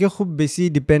তেওঁলোকে খুব বেছি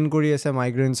ডিপেণ্ড কৰি আছে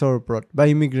মাইগ্ৰেণ্টছৰ ওপৰত বা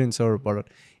ইমিগ্ৰেণ্টছৰ ওপৰত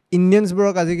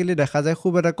ইণ্ডিয়ানছবোৰক আজিকালি দেখা যায়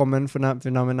খুব এটা কমন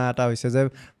ফিনমিনা এটা হৈছে যে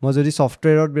মই যদি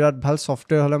ছফ্টৱেৰত বিৰাট ভাল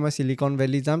ছফ্টৱেৰ হ'লে মই চিলিকন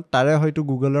ভেলী যাম তাৰে হয়তো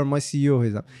গুগলৰ মই CEO হৈ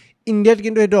যাম ইণ্ডিয়াত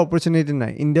কিন্তু সেইটো অপৰচুনিটি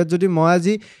নাই ইণ্ডিয়াত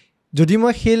যদি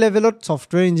মই সেই লেভেলত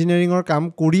ছফ্টৱেৰ ইঞ্জিনিয়াৰিঙৰ কাম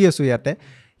কৰি আছোঁ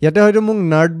ইয়াতে হয়তো মোক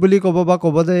নাৰ্ড বুলি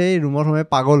ক'ব যে এই ৰুমত সোমাই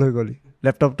পাগল হৈ গ'লি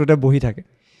লেপটপটোতে বহি থাকে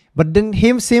বাট দেন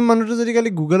সেই ছেইম মানুহটো যদি কালি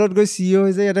গুগলত গৈ CEO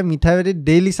হৈ যায় ইয়াতে মিঠাই বাটি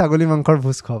ডেইলি ছাগলী মাংসৰ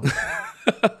ভোজ খাব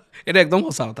এইটো একদম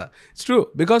সঁচা কথা ইটছ ট্ৰু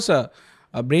বিকজ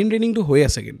ব্ৰেইন ড্ৰেইনিংটো হৈ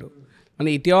আছে কিন্তু মানে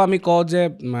এতিয়াও আমি কওঁ যে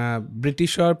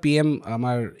ব্ৰিটিছৰ PM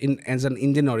আমাৰ এজ এন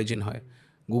ইণ্ডিয়ান অৰিজিন হয়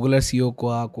গুগলৰ CEO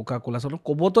কোৱা কোকা কোলা চব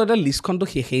ক'বতো এটা লিষ্টখনটো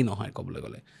শেষেই নহয় ক'বলৈ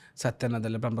গ'লে সত্য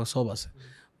নাডেলে চব আছে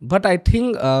but I think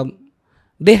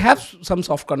they have some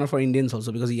soft corner for Indians also'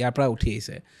 because ইয়াৰ পৰা উঠি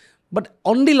আহিছে but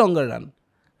on the longer run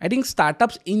I think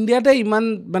startups ইণ্ডিয়াতে ইমান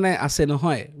মানে আছে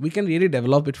নহয় we can really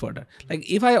develop it further like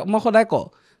মই সদায় কওঁ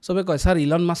চবে কয় ছাৰ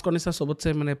ইলন মাস্কৰ নিচিনা চবতছে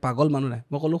মানে পাগল মানুহ নাই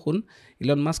মই ক'লোঁ শুন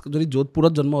ইলন মাস্ক যদি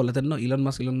যোধপুৰত জন্ম হ'লহেঁতেন ন ইলন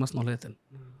মাস্ক নহ'লেহেঁতেন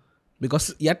because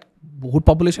yet বহুত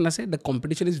population আছে, the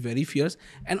competition is very fierce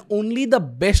and only the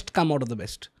best come out of the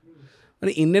best.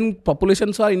 মানে Indian population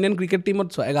so Indian cricket team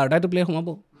so 11টা player সোমাব,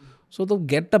 so to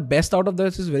get the best out of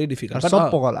this is very difficult. সব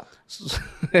পগলা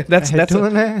that's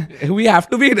we have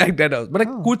to be like that out, but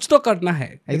kuch to karna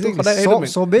hai,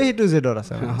 সবে হেতু জেডৰ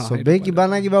আছে, সবে কিবা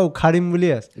না কিবা উখাৰিম বুলি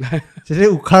আছে, সেটা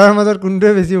উখাৰাৰ মাজত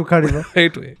কোনটোৱে বেছি উখাৰিব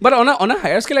সেইটোৱে. But on a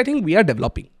higher scale I think we are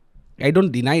developing. I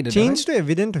don't deny it. Change to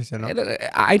evident hoise na.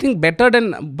 I think better than,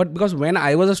 but because when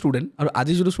I was a student or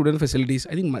aji jo student facilities,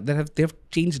 I think they have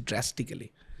changed drastically.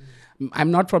 I'm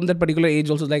not from that particular age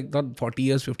also, like not 40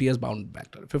 years 50 years bound back.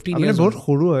 15 years বহুত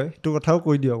সৰু হয় তো কথাও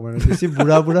কৈ দিয়ক, মানে বেছি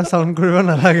বুঢ়া বুঢ়া সাউন্ড কৰিব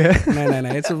নালাগে.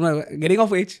 নাই it's getting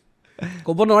of age.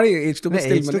 ক'ব নোৱাৰি age to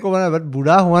still মানে ক'ব না, বাট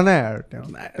বুঢ়া হোৱা নাই আৰু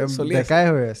দেখাই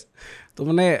হৈ আছে. তো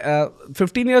মানে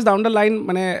 15 years down the line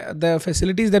মানে the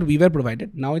facilities that we were provided,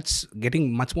 now it's getting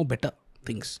much more better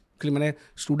things. মানে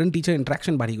student teacher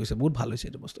interaction বাঢ়ি গৈছে, বহুত ভাল হৈছে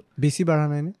এইটো বস্তু. বেছি বাঢ়া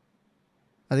নাই নে?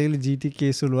 আজিকালি জিটি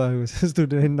কেছ ওলোৱা হৈ গৈছে,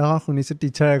 ষ্টুডেণ্ট নহয় শুনিছোঁ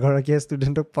টিচাৰ এগৰাকীয়ে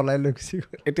ষ্টুডেণ্টক পলাই লৈ গুচি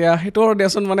গ'ল. এতিয়া সেইটোৰ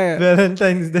দেচোন মানে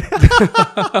ভেলেণ্টাইন্স ডে,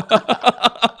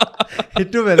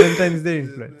 সেইটো Valentine's Day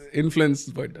influence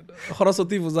point.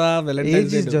 Saraswati Puja, Valentine's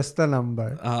Day, age is just a number.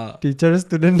 Teacher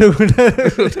ষ্টুডেণ্টক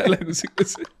উঠাই গুচি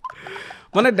গৈছে.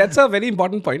 মানে that's a very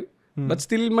important point, but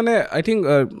still মানে আই থিংক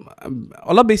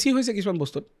অলপ বেছি হৈছে কিছুমান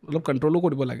বস্তুত, অলপ কণ্ট্ৰলো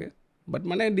কৰিব লাগে. বাট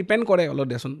মানে ডিপেণ্ড কৰে অলপ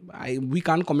দেচোন, উই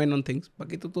কান কমেণ্ট অন থিংছ,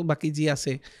 বাকীটোতো বাকী যি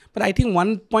আছে. But I think one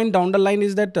point down the line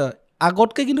is that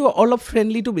আগতকৈ কিন্তু অলপ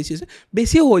ফ্ৰেণ্ডলিটো বেছি হৈছে,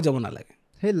 বেছিও হৈ যাব নালাগে.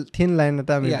 সেই থিন লাইন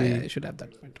এটা আমি should have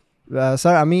that point.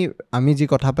 Sir আমি যি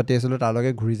কথা পাতি আছিলোঁ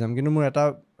তালৈকে ঘূৰি যাম, কিন্তু মোৰ এটা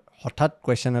হঠাৎ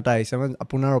কুৱেশ্যন এটা আহিছে, মই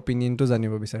আপোনাৰ অপিনিয়নটো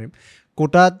জানিব বিচাৰিম.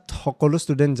 কোটাত সকলো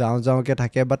ষ্টুডেণ্ট যাওঁকৈ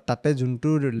থাকে, বাট তাতে যোনটো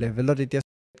লেভেলত এতিয়া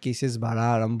কেছেছ বাঢ়া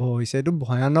আৰম্ভ হৈছে, এইটো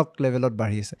ভয়ানক লেভেলত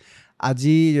বাঢ়ি আছে.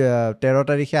 আজি 13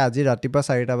 তাৰিখে আজি ৰাতিপুৱা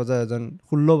 4টা বজাত এজন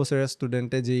 16 বছৰীয়া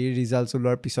ষ্টুডেণ্টে JEE ৰিজাল্টছ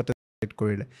ওলোৱাৰ পিছতে ছুইচাইড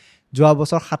কৰিলে. যোৱা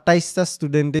বছৰ 27টা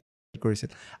ষ্টুডেণ্টে কৰিছিল.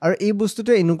 আৰু এই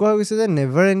বস্তুটো এনেকুৱা হৈ গৈছে যে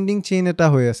নেভাৰ এণ্ডিং চেইন এটা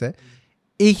হৈ আছে.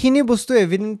 এইখিনি বস্তু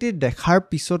এভিডেণ্টলি দেখাৰ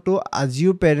পিছতো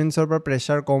আজিও পেৰেণ্টছৰ পৰা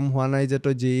প্ৰেছাৰ কম হোৱা নাই যে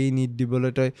তই JEE NEET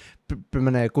দিবলৈ তই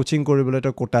মানে কোচিং কৰিবলৈ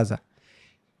তই কোটা যা.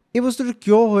 এই বস্তুটো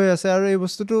কিয় হৈ আছে, আৰু এই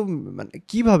বস্তুটো মানে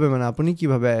কি ভাবে, মানে আপুনি কি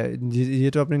ভাবে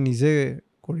যিহেতু আপুনি নিজে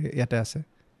কৰি ইয়াতে আছে?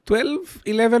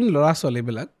 12-11 ল'ৰা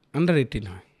ছোৱালীবিলাক আণ্ডাৰ 18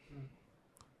 হয়,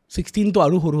 16টো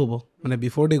আৰু সৰু হ'ব, মানে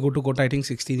before they go' to Kota I think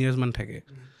 16 years মান থাকে.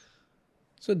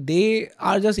 So' they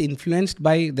are just influenced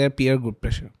by their peer group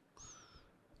pressure.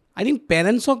 I think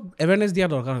পেৰেণ্টছক এৱেৰনেছ দিয়া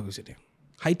দৰকাৰ হৈ গৈছে এতিয়া,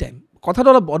 হাই টাইম. কথাটো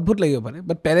অলপ অদ্ভুত লাগিব পাৰে,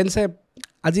 বাট পেৰেণ্টছে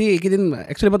আজি এইকেইদিন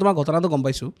একচুৱেলি মই তোমাৰ ঘটনাটো গম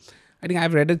পাইছোঁ. I think I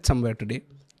have read it somewhere today,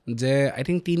 যে আই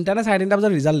থিংক 3টা নে 3:30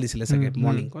 বজাত ৰিজাল্ট দিছিলে চাগে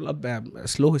মৰ্ণিং, অলপ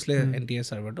শ্ল' হৈছিলে NTA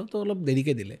ছাৰ্ভাৰটো, তো অলপ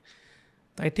দেৰিকৈ দিলে.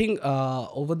 I think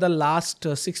over the last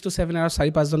 6 to 7 hours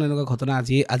 4-5জন এনেকুৱা ঘটনা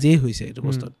আজিয়ে হৈছে এইটো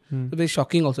বস্তুত. Very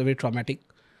shocking also' very traumatic.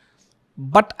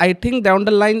 But I think down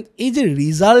the line এই যে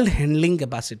result handling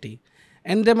capacity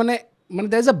and they মানে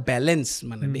দেৰ ইজ আ বেলেঞ্চ,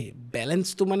 মানে দেই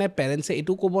বেলেঞ্চটো মানে পেৰেণ্টছে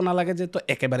এইটো ক'ব নালাগে যে তই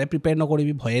একেবাৰে প্ৰিপেয়াৰ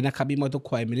নকৰিবি, ভয়ে নাখাবি, মই তোক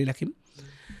খুৱাই মেলি ৰাখিম.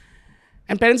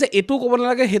 এণ্ড পেৰেণ্টছে এইটো ক'ব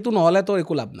নালাগে সেইটো নহ'লে তোৰ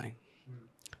একো লাভ নাই.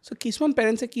 চ' কিছুমান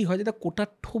পেৰেণ্টছে কি হয় যেতিয়া কোটাত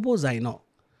থ'ব যায় ন,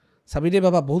 চাবি দে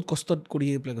বাবা বহুত কষ্টত কৰি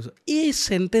পেলাই কৈছোঁ, এই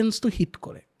চেণ্টেন্সটো হিট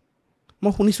কৰে.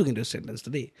 মই শুনিছোঁ কিন্তু চেণ্টেন্সটো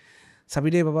দেই, চাবি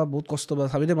দে বাবা বহুত কষ্ট, বা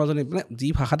চাবি দে মাজনী মানে যি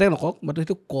ভাষাতে নকওক, বাট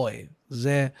সেইটো কয়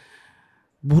যে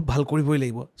বহুত ভাল কৰিবই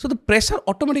লাগিব. So' the pressure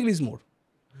automatically is more,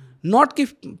 not কি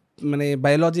মানে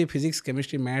বায়'লজি, ফিজিক্স,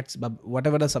 কেমিষ্ট্ৰি, মেথছ বা what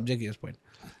ever the subject is point.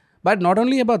 But not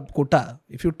only about Kota,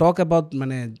 if you talk about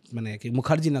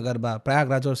Mukherjee Nagar ba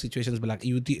Prayagrajor situations like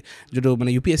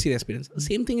UPSC experience, the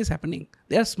same thing is happening.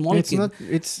 They are small kids.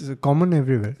 It's common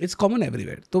everywhere. It's common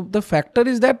everywhere. So the factor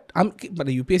is that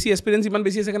UPSC experience iman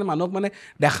beshi ase kane manok mane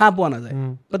dekha poa na jay.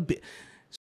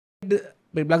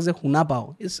 Butবিলাক যে শুনা পাওঁ,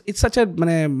 it's such a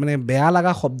মানে বেয়া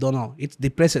লগা শব্দ ন, it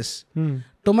depresses.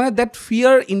 তো মানে that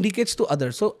fear indicates to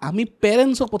others. So আমি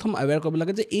পেৰেণ্টছক প্ৰথম আৱেৰ কৰিব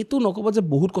লাগে যে এইটো নক'ব যে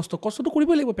বহুত কষ্টটো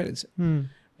কৰিবই লাগিব পেৰেণ্টছে.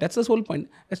 That's the whole point.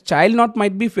 A child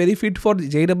might be very fit for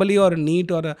JEE or NEET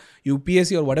or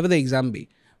UPSC or whatever the exam be,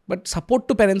 but support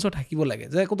to parents থাকিব লাগে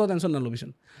যে একো টেনশ্যন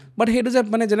নল'বিচোন. বাট সেইটো যে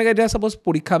মানে যেনেকৈ এতিয়া ছাপ'জ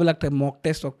পৰীক্ষাবিলাক মক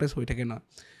টেষ্ট হৈ থাকে ন,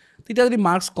 তেতিয়া যদি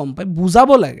মাৰ্কছ কম পায় বুজাব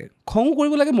লাগে, খঙো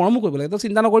কৰিব লাগে, মৰমো কৰিব লাগে. তই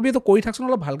চিন্তা নকৰিবি, তই কৰি থাকচোন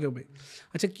অলপ ভালকৈ কৰিবি.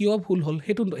 আচ্ছা কিয় ভুল হ'ল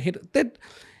সেইটো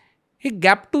সেই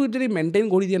গেপটো যদি মেইনটেইন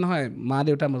কৰি দিয়ে নহয় মা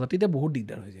দেউতাৰ মাজত, তেতিয়া বহুত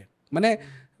দিগদাৰ হৈ যায়. মানে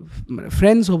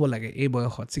ফ্ৰেণ্ডছ হ'ব লাগে এই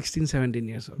বয়সত 16-17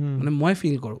 yearsত. মানে মই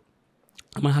ফিল কৰোঁ,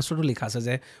 আমাৰ শাস্ত্ৰটো লিখা আছে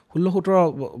যে 16-17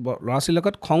 ল'ৰা ছোৱালীৰ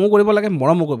লগত খঙো কৰিব লাগে,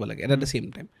 মৰমো কৰিব লাগে at the same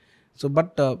time. So' but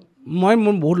মই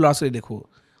মোৰ বহুত ল'ৰা ছোৱালী দেখোঁ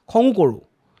খঙো কৰোঁ,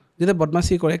 যেতিয়া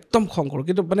বদমাচি কৰে একদম খং কৰোঁ,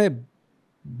 কিন্তু মানে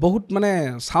বহুত মানে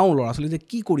চাওঁ ল'ৰা ছোৱালী যে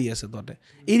কি কৰি আছে তহঁতে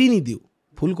এৰি নিদিওঁ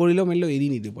ভুল কৰিলেও মেলিলেও এৰি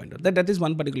নিদিওঁ পইণ্টত that is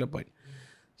one particular point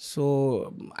so'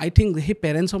 I think সেই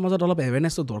পেৰেণ্টছৰ মাজত অলপ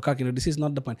এৱেৰনেছটো দৰকাৰ কিন্তু this is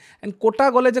not the point and কোটা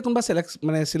গ'লে যে কোনোবা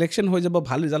চিলেকশ্যন হৈ যাব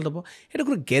ভাল ৰিজাল্ট হ'ব সেইটো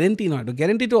কোনো গেৰেণ্টি নহয়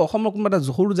গেৰেণ্টিটো অসমৰ কোনোবা এটা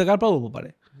সৰু জেগাৰ পৰাও হ'ব পাৰে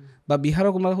বা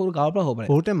বিহাৰৰ কোনোবা সৰু গাঁৱৰ পৰা হ'ব পাৰে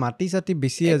বহুতে মাটি চাটি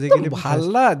বেছি আজিকালি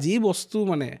ভালা যি বস্তু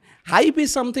মানে hype is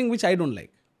something which I don't like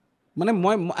মানে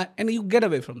মই and you get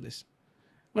away from this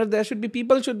মানে there should be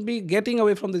people should be getting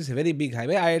away from this very big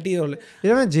highway IIT হ'লে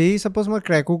এতিয়া মানে JEE ছাপ'জ মই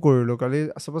ক্ৰেকো কৰিলোঁ কালি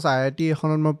ছাপ'জ IIT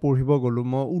এখনত মই পঢ়িব গ'লোঁ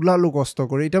মই ওলালোঁ কষ্ট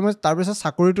কৰি এতিয়া মই তাৰপিছত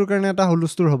চাকৰিটোৰ কাৰণে এটা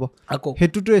হুলস্থুল হ'ব আকৌ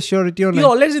সেইটোতো এচিয়ৰিটিও নাই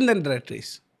always in the race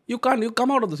you come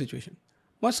out of the situation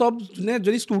মই চব যোনে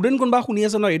যদি ষ্টুডেণ্ট কোনোবা শুনি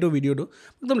আছে ন এইটো ভিডিঅ'টো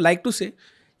একদম like to say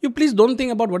you please don't think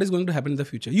about what is going to happen in the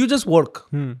future you just work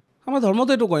আমাৰ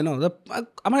ধৰ্মটো এইটো কয় ন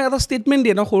আমাৰ এটা ষ্টেটমেণ্ট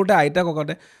দিয়ে ন সৰুতে আইতা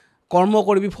ককাতে কৰ্ম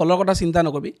কৰিবি ফলৰ কথা চিন্তা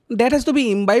নকৰিবি that has to be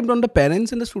imbibed on the parents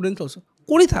and the students also'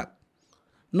 কৰি থাক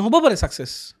নহ'ব পাৰে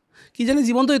ছাকচেছ কিজানি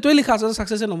জীৱনটো এইটোৱে লিখা আছে যে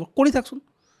ছাকচেছে নহ'ব কৰি থাকচোন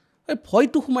এই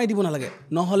ভয়টো সোমাই দিব নালাগে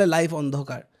নহ'লে লাইফ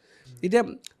অন্ধকাৰ এতিয়া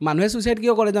মানুহে ছুইচাইড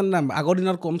কিয় কৰে জানা আগৰ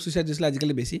দিনত কম ছুইচাইড দিছিলে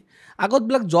আজিকালি বেছি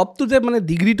আগতবিলাক জবটো যে মানে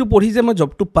ডিগ্ৰীটো পঢ়ি যে মই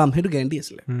জবটো পাম সেইটো গেৰেণ্টি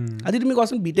আছিলে আজি তুমি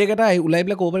কোৱাচোন বিটেক এটা ওলাই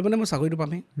পেলাই ক'ব পাৰিবা নে মই চাকৰিটো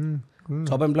পামেই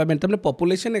জব এমপ্লয়মেণ্ট তাৰমানে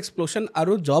পপুলেশ্যন এক্সপ্ল'শ্যন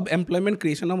আৰু জব এমপ্লয়মেণ্ট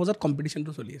ক্ৰিয়েশ্যনৰ মাজত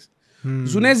কম্পিটিশ্যনটো চলি আছে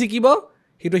যোনে জিকিব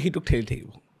সিটোক ঠেলি থাকিব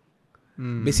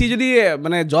বেছি যদি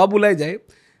মানে জব ওলাই যায়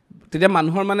তেতিয়া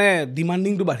মানুহৰ মানে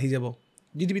ডিমাণ্ডিংটো বাঢ়ি যাব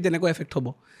GDP তেনেকুৱা এফেক্ট হ'ব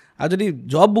আৰু যদি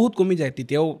জব বহুত কমি যায়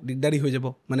তেতিয়াও দিগদাৰী হৈ যাব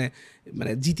মানে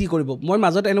জিটি কৰিব মই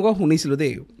মাজত এনেকুৱা শুনিছিলোঁ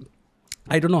দেই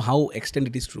আই don't no' how extend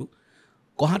it is true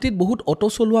গুৱাহাটীত বহুত অ'টো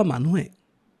চলোৱা মানুহে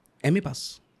MA পাছ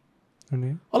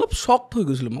অলপ শ্বকড হৈ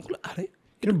গৈছিলোঁ মই ক'লো আৰে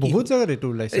কিন্তু বহুত জেগাত এইটো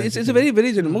ওলাইছে ইটছ ভেৰি ভেৰি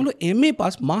জেনুইন মই ক'লো MA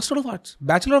pass master of arts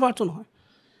bachelor of আৰ্টছো নহয়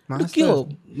কিয়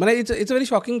মানে it's very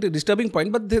shocking disturbing point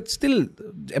but still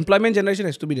employment generation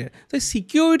has to be there ত'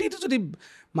 ছিকিউৰিটিটো যদি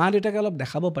মা দেউতাকে অলপ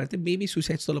দেখাব পাৰে তে মেবি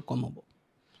ছুইচাইডটো অলপ কম হ'ব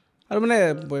আৰু মানে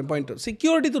পইণ্টটো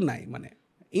ছিকিউৰিটিটো নাই মানে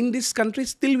in this country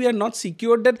still we are not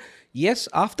secure that yes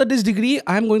after this degree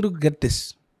I am going to get this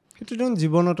সেইটো দেখোন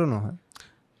জীৱনতো নহয়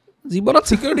জীৱনত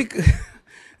ছিকিউৰিটি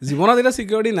জীৱনত এতিয়া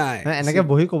ছিকিউৰিটি নাই এনেকৈ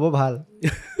বহি ক'ব ভাল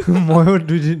ময়ো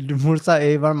মোৰ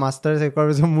এইবাৰ মাষ্টাৰ শেষ কৰাৰ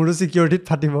পিছত মোৰো ছিকিউৰিটিত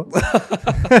ফাটিব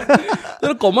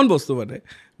কমন বস্তু মানে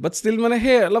বাট ষ্টিল মানে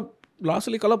সেই অলপ ল'ৰা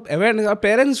ছোৱালীক অলপ এৱেৰনেছ আৰু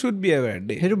পেৰেণ্টছ শুড বি এৱেৰ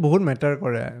দেই সেইটো বহুত মেটাৰ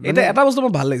কৰে এতিয়া এটা বস্তু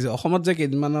মোৰ ভাল লাগিছে অসমত যে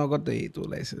কেইদিনমানৰ আগত এইটো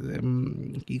ওলাইছে যে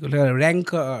কি ক'লে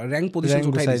ৰেংক পজিশ্যন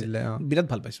উঠাই দিছিলে বিৰাট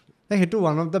ভাল পাইছোঁ সেইটো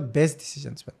one of the best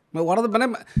decisions one of the মানে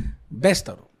বেষ্ট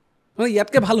আৰু মানে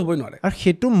ইয়াতকৈ ভাল হ'বই নোৱাৰে আৰু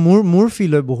সেইটো মোৰ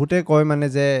ফিল হয় বহুতে কয় মানে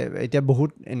যে এতিয়া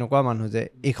বহুত এনেকুৱা মানুহ যে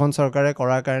এইখন চৰকাৰে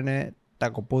কৰাৰ কাৰণে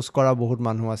তাক অপ'জ কৰা বহুত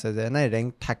মানুহ আছে যে নাই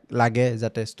ৰেংক লাগে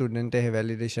যাতে ষ্টুডেণ্টে সেই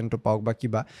ভেলিডেশ্যনটো পাওক বা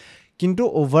কিবা কিন্তু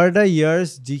অভাৰ দ্য ইয়াৰ্ছ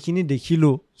যিখিনি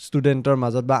দেখিলোঁ ষ্টুডেণ্টৰ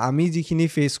মাজত বা আমি যিখিনি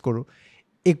ফেচ কৰোঁ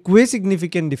একোৱেই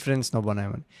ছিগনিফিকেণ্ট ডিফাৰেঞ্চ নবনায়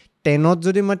মানে 10ত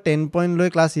যদি মই 10 পইণ্ট লৈ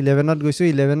ক্লাছ 11ত গৈছোঁ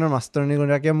 11ৰ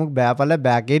মাষ্টৰণীগৰাকীয়ে মোক বেয়া পালে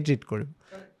বেয়াকেই ট্ৰিট কৰিম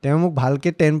তেওঁ মোক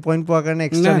ভালকৈ 10 পইণ্ট পোৱাৰ কাৰণে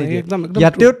এক্সট্ৰা নিদিয়ে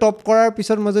ইয়াতেও টপ কৰাৰ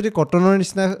পিছত মই যদি কটনৰ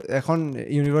নিচিনা এখন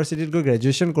ইউনিভাৰ্চিটিত গৈ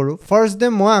গ্ৰেজুৱেশ্যন কৰোঁ ফাৰ্ষ্ট ডে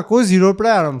মই আকৌ 0ৰ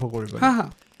পৰাই আৰম্ভ কৰিব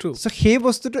চ' সেই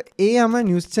বস্তুটো এই আমাৰ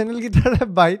নিউজ চেনেলকেইটাৰে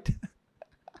বাইট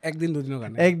একদিন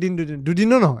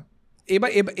দুদিনো নহয়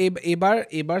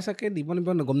এইবাৰ চাগে দিব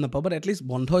গম নাপাওঁ বাট এটলিষ্ট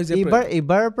বন্ধ হৈছে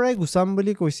এইবাৰৰ পৰাই গুচাম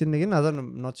বুলি কৈছিল নেকি নাজানো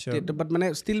নট চিয়ৰ বাট মানে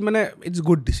ষ্টিল মানে ইটছ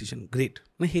গুড ডিচিশ্যন গ্ৰেট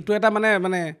মানে সেইটো এটা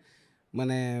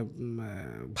মানে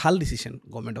ভাল ডিচিশ্যন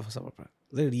গভৰ্ণমেণ্ট অফিচাৰৰ পৰা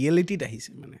যে ৰিয়েলিটিত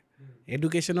আহিছে মানে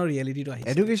এডুকেশ্যনৰ ৰিয়েলিটিটো আহিছে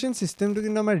এডুকেশ্যন চিষ্টেমটো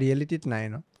কিন্তু আমাৰ ৰিয়েলিটিত নাই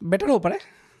ন বেটাৰ হ'ব পাৰে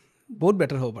বহুত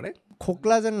বেটাৰ হ'ব পাৰে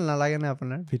খোকলা যেন নালাগে নে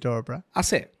আপোনাৰ ভিতৰৰ পৰা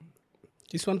আছে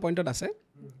কিছুমান পইণ্টত আছে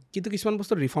কিন্তু কিছুমান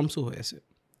বস্তু ৰিফৰ্মছো হৈ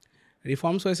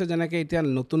আছে যেনেকৈ এতিয়া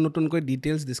নতুনকৈ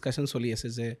ডিটেইলছ ডিছকাশ্যন চলি আছে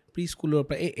যে প্ৰি স্কুলৰ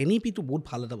পৰা এই NEPটো বহুত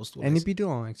ভাল এটা বস্তু NEPটো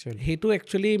সেইটো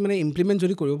একচুৱেলি মানে ইমপ্লিমেণ্ট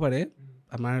যদি কৰিব পাৰে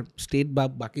আমাৰ ষ্টেট বা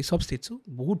বাকী চব ষ্টেটছো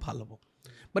বহুত ভাল হ'ব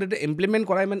বাট এইটো ইমপ্লিমেণ্ট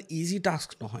কৰা ইমান ইজি টাস্ক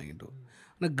নহয় কিন্তু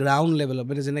মানে গ্ৰাউণ্ড লেভেলত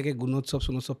মানে যেনেকৈ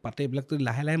গুণোৎসৱ পাতে এইবিলাকতো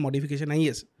লাহে লাহে মডিফিকেশ্যন আহি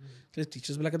আছে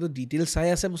টিচাৰ্ছবিলাকেতো ডিটেইলছ চাই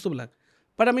আছে বস্তুবিলাক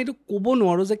বাট আমি এইটো ক'ব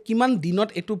নোৱাৰোঁ যে কিমান দিনত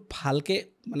এইটো ভালকৈ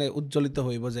মানে উজ্জ্বলিত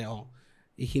হ'ব যে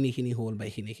এইখিনি হ'ল বা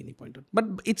এইখিনি পইণ্টত বাট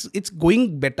ইটছ গোয়িং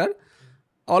বেটাৰ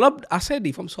অলপ আছে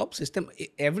ডিফৰ্ম চব system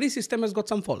every system has gut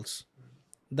চাম falls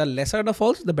the lesser the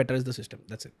falls the better is the system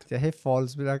that's it সেই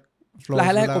ফল্ছবিলাক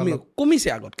লাহে লাহে কমিছে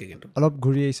আগতকৈ কিন্তু অলপ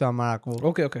ঘূৰি আহিছোঁ আমাৰ আকৌ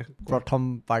অ'কে প্ৰথম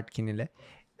পাৰ্টখিনিলে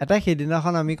এটা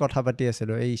সেইদিনাখন আমি কথা পাতি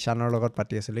আছিলোঁ এই ঈশানৰ লগত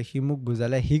পাতি আছিলোঁ সি মোক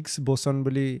বুজালে হিগছ বচন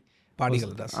বুলি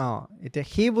এতিয়া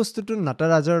সেই বস্তুটো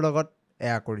নটৰাজৰ লগত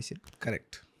এয়া কৰিছিল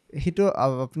কাৰেক্ট সেইটো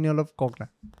আপুনি অলপ কওক না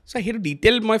সেইটো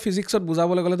ডিটেইল মই ফিজিক্সত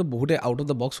বুজাবলৈ গ'লেতো বহুতে আউট অফ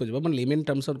দ্য বক্স হৈ যাব মানে লেমেন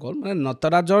টাৰ্মছত গ'ল মানে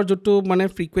নটৰাজৰ যোনটো মানে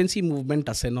ফ্ৰিকুৱেঞ্চি মুভমেণ্ট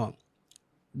আছে ন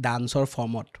the answer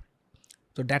format.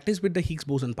 So that is with the Higgs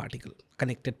boson particle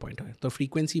connected point. So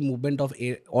frequency movement of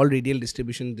all radial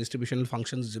distributional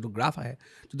functions जो graph है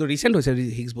जो recent होइছে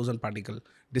Higgs boson particle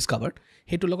discovered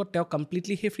हेतु লগত তেওঁ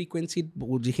completely हे frequency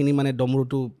जिखिनि माने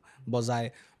डमरुটো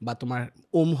बजाय বা তোমাৰ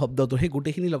ওম শব্দটো হে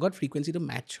গুটেখিনি লগত frequency টো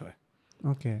match হয়.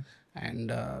 Okay. And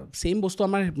same বস্তু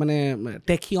আমাৰ মানে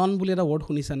tachyon বুলি এটা word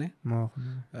শুনিছানে?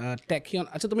 Tachyon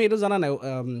আচ্ছা তুমি এটো জানা নাই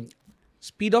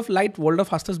speed of light world of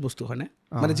fastest বস্তু হয় না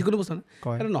মানে যিকোনো বস্তু না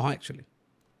এটা নহয় actually.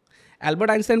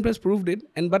 Albert Einstein has proved it,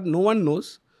 but no one knows.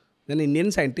 An Indian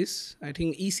scientist, I think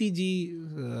ECG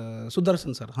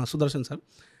Sudarshan sir,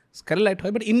 Scarlet,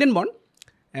 but Indian born,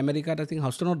 America, I think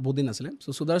Houston or Bodhin Asylum. So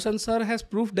Sudarshan sir has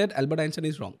proved that Albert Einstein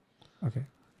is wrong. Okay.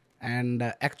 And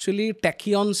actually,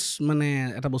 tachyons,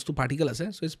 at a bostu particle,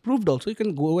 so it's proved also. You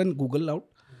can go and Google out.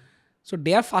 So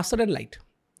they are faster than light,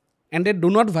 and they do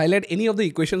not violate any of the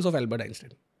equations of Albert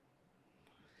Einstein.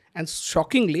 And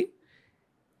shockingly,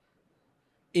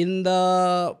 in the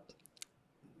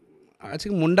I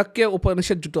think Mundakya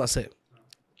Upanishad juto ase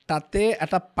tate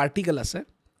eta particle ase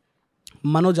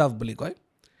manojav boli koy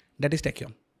that is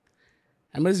tachyon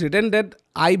and it is written that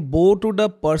I bow to the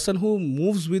person who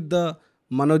moves with the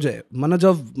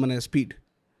manojav mane speed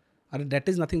and that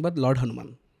is nothing but Lord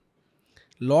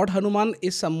Hanuman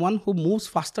is someone who moves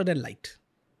faster than light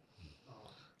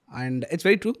and it's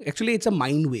very true actually it's a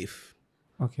mind wave.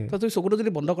 Okay. So তুমি চকুটো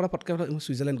যদি বন্ধ কৰা ফটকে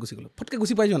Switzerland গুচি গ'লো ফটকে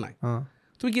গুচি পাই যোৱা নাই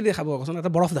তুমি কি দেখা পোৱা কচোন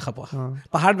এটা বৰফ দেখা পোৱা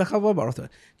পাহাৰ দেখা পোৱা বৰফ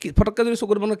ফটকে যদি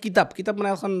চকুটো বন্ধ কিতাপ মানে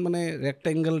এখন মানে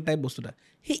ৰেক্টেংগল টাইপ বস্তু এটা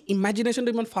সেই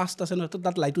ইমাজিনেশ্যনটো ইমান ফাষ্ট আছে নহয়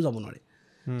তাত লাইটো যাব নোৱাৰে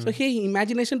চ' সেই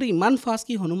ইমাজিনেশ্যনটো ইমান ফাষ্ট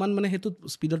কি হনুমান মানে সেইটো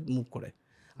স্পীডত মুভ কৰে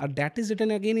আৰু that is written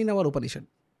again in hour Upanishad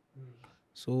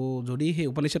চ' যদি সেই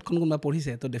উপনিষদখন কোনোবা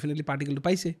পঢ়িছে তো ডেফিনেটলি পাৰ্টিকেলটো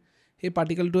পাইছে সেই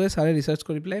পাৰ্টিকেলটোৱে চাৰে ৰিচাৰ্চ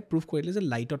কৰি পেলাই প্ৰুভ কৰিলে যে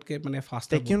লাইটতকৈ মানে ফাষ্ট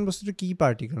টেকিয়ন বস্তুটো কি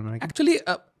পাৰ্টিকেল মানে একচুৱেলি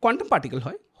কোৱাণ্টাম পাৰ্টিকেল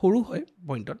হয় সৰু হয়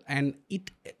পইণ্টত এণ্ড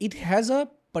ইট হেজ আ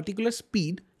particular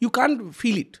speed U can't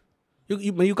feel it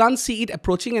U can't C it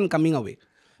এপ্ৰ'চিং and coming আৱে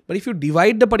বাট if U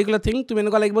divide the particular thing তুমি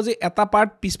এনেকুৱা লাগিব যে এটা পাৰ্ট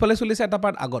পিছফালে চলিছে এটা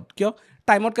পাৰ্ট আগত কিয়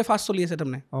টাইমতকৈ ফাষ্ট চলি আছে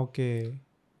তাৰমানে অ'কে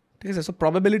ঠিক আছে চ'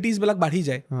 প্ৰবেবিলিটিজবিলাক বাঢ়ি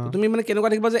যায় তুমি মানে কেনেকুৱা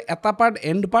দেখিবা যে এটা পাৰ্ট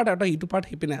এণ্ড পাৰ্ট এটা ইটো পাৰ্ট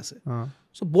সিপিনে আছে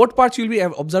চ' both parts will be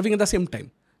অবজাৰ্ভিং at the same time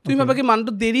তুমি ভাবা কি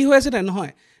মানুহটো দেৰি হৈ আছে নাই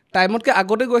নহয় টাইমতকৈ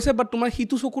আগতে গৈছে বাট তোমাৰ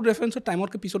সিটো চকুৰ ৰেফাৰেঞ্চত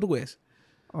টাইমতকৈ পিছতো গৈ আছে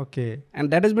okay and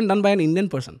that is bin done by N Indian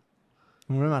person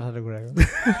মোৰ মাথাটো ঘূৰাই গ'ল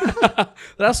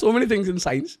there are so many things in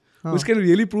science which can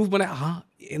really prove মানে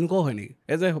এনেকুৱাও হয় নেকি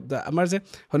এই যে আমাৰ যে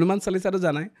হনুমান চালিচাটো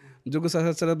জানাই যোগ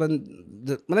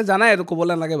মানে জানাই এইটো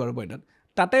ক'বলৈ নালাগে বাৰু পইণ্টত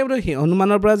তাতে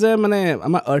হনুমানৰ পৰা যে মানে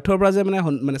আমাৰ আৰ্থৰ পৰা যে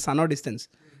মানে ছানৰ ডিষ্টেঞ্চ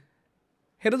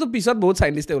সেইটোতো পিছত বহুত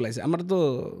চাইণ্টিষ্টে ওলাইছে আমাৰতো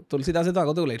তুলসী দাসেতো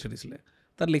আগতে ওলাই থৈ দিছিলে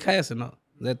তাত লিখাই আছে ন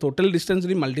যে টোটেল ডিষ্টেঞ্চ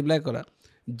যদি মাল্টিপ্লাই কৰা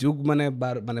যুগ মানে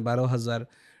 12,000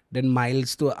 দেন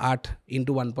মাইলছটো 8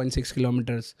 ইনটু 1.6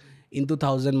 কিলোমিটাৰ্ছ ইনটু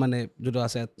 1000 মানে যোনটো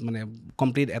আছে মানে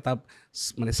কমপ্লিট এটা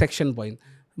মানে ছেকশ্যন পইণ্ট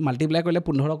মাল্টিপ্লাই কৰিলে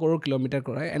 15 কৰোৰ কিলোমিটাৰ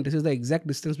কৰা and this is the exact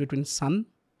distance between San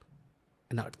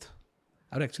and আৰ্থ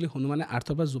আৰু একচুৱেলি হনুমানে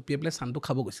আৰ্থৰ পৰা জঁপিয়াই পেলাই ছানটো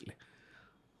খাব গৈছিলে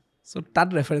চ' তাত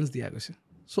ৰেফাৰেঞ্চ দিয়া গৈছে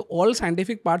চ' অল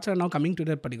চাইণ্টিফিক পাৰ্টছ আৰ নাও coming to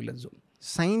that particular Jon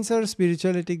science আৰু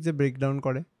স্পিৰিচুৱেলিটিক যে ব্ৰেকডাউন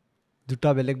কৰে দুটা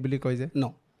বেলেগ বুলি কয় যে ন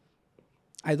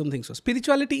আই don't think so'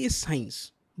 spirituality is science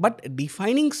but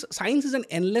defining science is an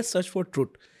endless search for truth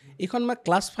এইখন মই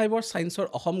ক্লাছ 5 চায়েন্সৰ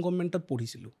অসম গভৰ্ণমেণ্টত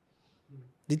পঢ়িছিলোঁ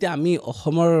যেতিয়া আমি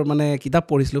অসমৰ মানে কিতাপ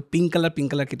পঢ়িছিলোঁ পিংক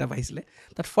কালাৰ কিতাপ আহিছিলে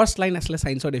তাত ফাৰ্ষ্ট লাইন আছিলে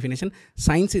চায়েন্সৰ ডেফিনেশ্যন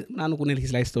চায়েন্স ইজ নানো কোনে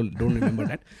লিখিছিলে I still don't remember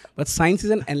that but science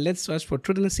is an endless search for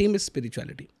truth and same is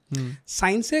spirituality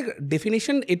চায়েন্সে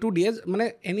ডেফিনেশ্যন এইটো দিয়ে মানে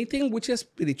anything which is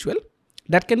spiritual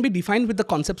that can be defined with the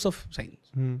concepts of science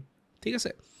ঠিক আছে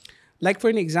like for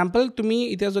an example তুমি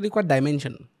এতিয়া যদি কোৱা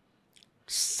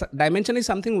dimension is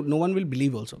something no one will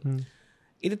believe also'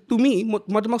 এতিয়া তুমি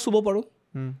মই তোমাক চুব পাৰোঁ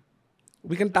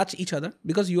we can touch each other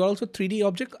because you are also 3D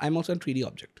object, I am also a 3D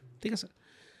object. ঠিক আছে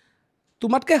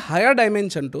তোমাতকৈ হায়াৰ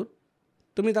ডাইমেনশ্যনটোত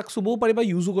তুমি তাক চুবও পাৰিবা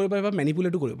ইউজো কৰিব পাৰিবা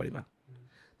মেনিপুলেটো কৰিব পাৰিবা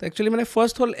তো একচুৱেলি মানে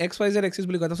ফাৰ্ষ্ট হ'ল XYZ এক্সিছ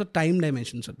বুলি কয় তাৰপিছত টাইম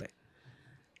ডাইমেনশ্যনছত পায়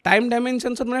টাইম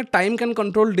ডাইমেনশ্যনছত মানে টাইম কেন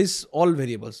কণ্ট্ৰল দিছ অল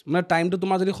ভেৰিয়েবলছ মানে টাইমটো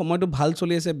তোমাৰ যদি সময়টো ভাল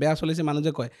চলি আছে বেয়া চলিছে মানুহ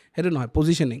যে কয় সেইটো নহয়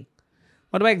পজিশ্যনিং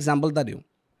মই তোমাক এক্সাম্পল এটা দিওঁ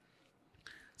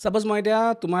ছাপ'জ মই এতিয়া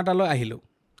তোমাৰ তালৈ আহিলোঁ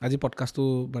আজি পডকাষ্টটো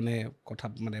মানে কথা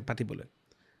মানে পাতিবলৈ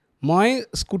মই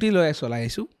স্কুটি লৈ চলাই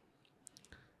আহিছোঁ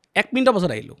 1 মিনিটৰ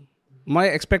পাছত আহিলোঁ মই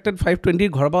এক্সপেক্টেড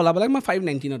 520 ঘৰৰ পৰা ওলাব লাগে মই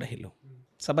 519ত আহিলোঁ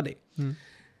চাবা দেই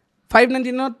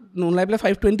 519ত নোলাই পেলাই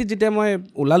 520 যেতিয়া মই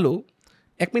ওলালোঁ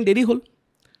 1 মিনিট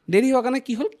দেৰি হোৱাৰ কাৰণে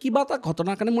কি হ'ল কিবা এটা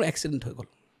ঘটনাৰ কাৰণে মোৰ এক্সিডেণ্ট হৈ গ'ল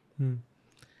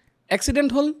এক্সিডেণ্ট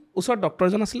হ'ল ওচৰত ডক্টৰ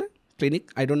এজন আছিলে clinic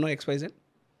I don't no' XYZ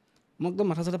মই একদম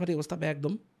মাথা চাথা ফাটি অৱস্থা বেয়া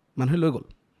একদম মানুহে লৈ গ'ল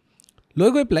লৈ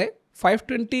গৈ পেলাই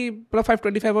 520 পৰা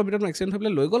 525 ভিতৰত এক্সিডেণ্ট হৈ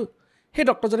পেলাই লৈ গ'ল সেই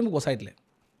ডক্টৰজনে মোক বচাই দিলে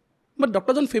বাট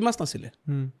ডক্টৰজন ফেমাছ নাছিলে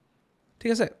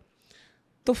ঠিক আছে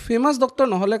তো ফেমাছ ডক্টৰ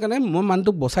নহ'লে কাৰণে মই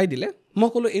মানুহটোক বচাই দিলে মই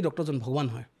ক'লোঁ এই ডক্টৰজন ভগৱান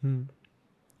হয়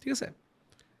ঠিক আছে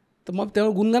তো মই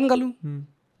তেওঁৰ গুণগান গালোঁ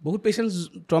বহুত পেচেণ্টছ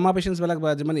ট্ৰমা পেচেণ্টছবিলাক বা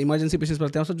যিমান ইমাৰ্জেঞ্চি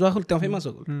পেচেণ্টছবিলাক তেওঁৰ ওচৰত যোৱা হ'ল তেওঁ ফেমাছ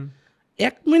হৈ গ'ল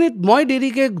 1 মিনিট মই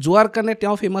দেৰিকৈ যোৱাৰ কাৰণে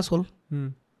তেওঁ ফেমাছ হ'ল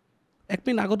 1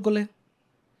 মিনিট আগত গ'লে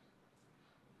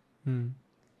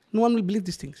no one will believe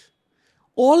these things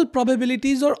all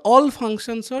probabilities or all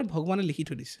functions are ভগৱানে লিখি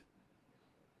থৈ দিছে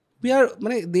we are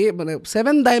মানে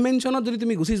 7 ডাইমেনশ্যনত যদি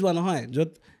তুমি গুচি যোৱা নহয় য'ত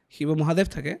শিৱ মহাদেৱ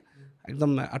থাকে একদম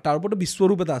তাৰ ওপৰতো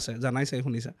বিশ্বৰূপ এটা আছে জানাই চাই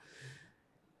শুনিছা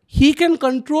he can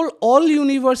control all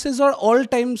universes or all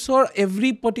times or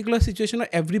every particular situation or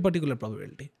every particular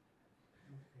probability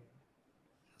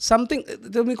something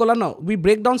তুমি ক'লা ন we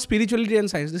break down spirituality and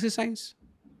science this is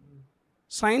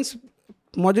science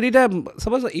Majority,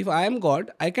 suppose if I am God,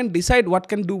 I can decide what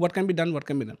can do, what can be done, what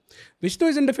can be done. Vishnu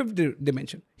is in the 5th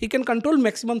dimension. He can control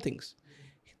maximum things.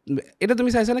 এটা তুমি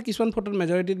চাইছা না কিছুমান ফটোত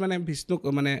মেজৰিটিত মানে বিষ্ণু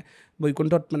মানে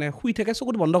বৈকুণ্ঠত মানে শুই থাকে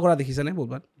চকুত বন্ধ কৰা দেখিছা নে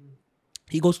বহুতবাৰ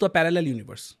he goes to a parallel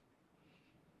universe.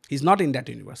 He's not in that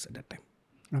universe at that time.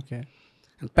 Okay.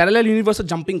 And parallel universe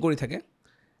jumping কৰি থাকে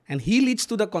and he leads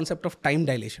to the concept of time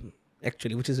dilation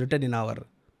actually which is written in our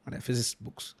physics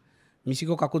books.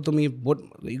 Michio Kaku তুমি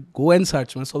গো and search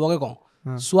মানে চবকে কওঁ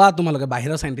চোৱা তোমালোকে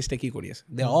বাহিৰৰ চাইণ্টিষ্টে কি কৰি আছে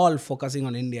they all focusing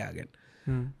on India again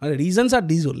reasons are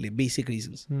these only basic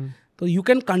reasons তো ইউ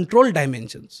কেন কণ্ট্ৰল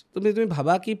ডাইমেনশ্যনছ তুমি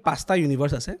ভাবা কি 5টা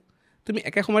ইউনিভাৰ্চ আছে তুমি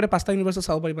একে সময়তে 5টা ইউনিভাৰ্চক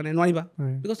চাব পাৰিবা নে নোৱাৰিবা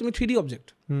বিকজ তুমি 3D অবজেক্ট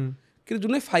কিন্তু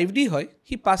যোনে 5D হয়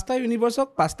সি 5টা ইউনিভাৰ্চক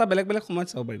 5টা বেলেগ বেলেগ সময়ত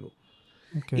চাব পাৰিব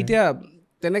এতিয়া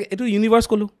তেনেকৈ এইটো ইউনিভাৰ্চ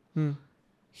ক'লোঁ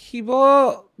শিৱ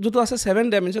যোনটো আছে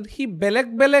 7 ডাইমেনশ্যন সি বেলেগ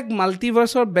বেলেগ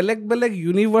মাল্টিভাৰ্চৰ বেলেগ বেলেগ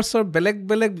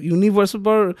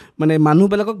ইউনিভাৰ্চৰ মানে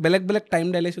মানুহবিলাকক বেলেগ বেলেগ টাইম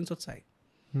ডাইলেশ্যনছত চায়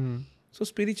চ'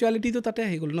 স্পিৰিচুৱেলিটিটো তাতে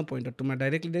আহি গ'ল ন পইণ্টত তোমাৰ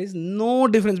directly there is no'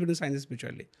 difference between science and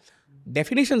spirituality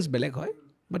definitions বেলেগ হয়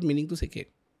বাট মিনিংটো একে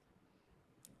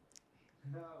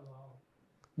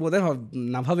বোধে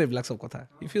নাভাবে এইবিলাক চব কথা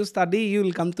if U study U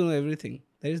will come to no' everything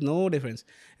দেৰ ইজ ন' ডিফাৰেঞ্চ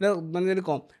এতিয়া মানে যদি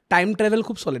কওঁ টাইম ট্ৰেভেল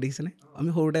খুব চলে দেখিছেনে আমি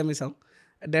সৰু টাইমে চাওঁ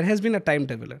there has been a time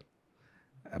traveler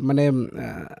মানে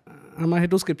আমাৰ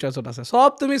সেইটো স্ক্ৰিপচাৰ্ছত আছে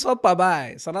চব তুমি চব পাবাই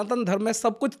সনাতন ধৰ্মে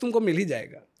চব কুছ তুমকো মিলি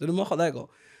যায়গা যদি মই সদায় কওঁ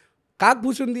কাক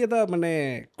ভূষণ দি এটা মানে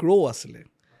ক্ৰ' আছিলে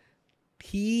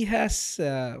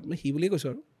সি বুলি কৈছোঁ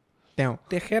আৰু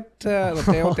তেখেত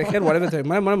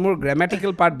মানে মোৰ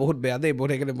গ্ৰামেটিকেল পাৰ্ট বহুত বেয়া দেই বহুত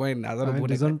সেইকাৰণে মই নাজানো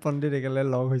দুজন পণ্ডিত একেলগে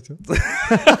লগ হৈছোঁ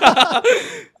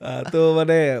তো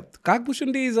মানে Kak Bhushan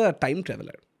the is a time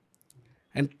traveller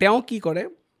and তেওঁ কি কৰে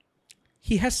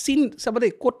he has seen somebody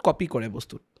quote copy kore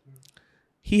bostut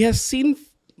he has seen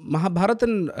Mahabharata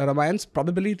and Ramayan's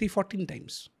probability 14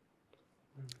 times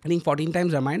I think 14 times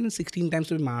Ramayana and 16 times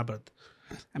to be Mahabharata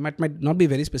I might not be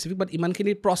very specific but iman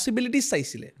khini possibilities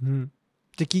saisile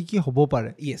je ki hobo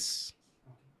pare yes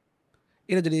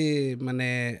era jodi mane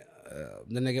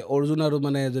jeneke Arjuna aru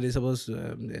mane jodi suppose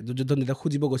juddhon dita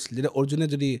khujibo goisil jodi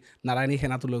Arjuna jodi Narayani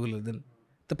sena to loi gol den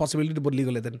the possibility to bodli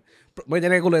gole then moi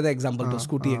jane golo eta example to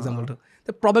scooty example to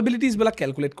the probabilities bela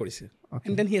calculate korise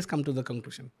and then he has come to the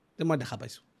conclusion the moi dekha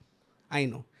paisu I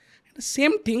know and the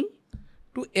same thing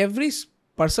to every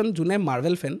person june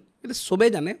Marvel fan it sobe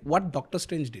jane what Doctor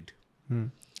Strange did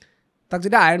tak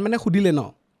jeta Iron Man khudile no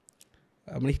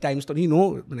mane time stone he know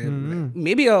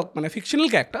maybe a mane fictional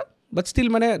character but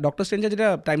still mane Doctor Strange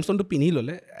jeta time stone to pinhi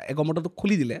lole egomoto to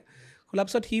khuli dile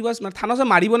collapsed he was thanos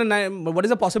maribo na what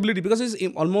is the possibility because it's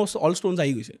almost all stones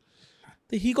ahi goise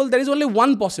so he called there is only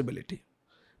one possibility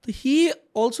so he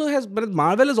also has but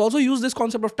Marvel has also used this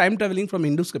concept of time traveling from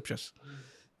Hindu scriptures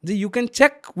you can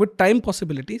check with time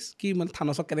possibilities ki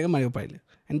thanos keneke maribo parile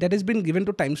and that has been given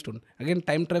to time stone again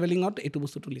time traveling out etu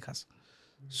bostu to likhas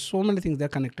so many things they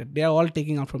are connected they are all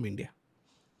taking out from India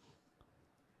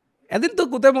এদিন তো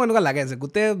গোটেই মই এনেকুৱা লাগে আছে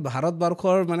গোটেই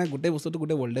ভাৰতবৰ্ষৰ মানে গোটেই বস্তুটো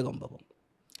গোটেই ৱৰ্ল্ডে গম পাব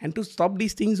and to stop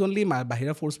these things only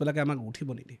bahira force belake amak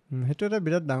uthibo nidi hetu eta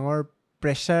birat dangor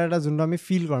pressure eta junto ami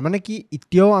feel kor mane ki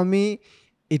itio ami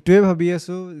etue bhabi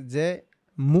asu je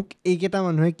muk eketa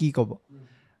manhoe ki kobo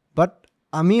but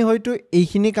আমি হয়তো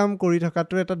এইখিনি কাম কৰি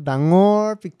থকাটো এটা ডাঙৰ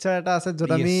picture এটা আছে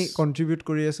যত আমি কন্ট্ৰিবিউট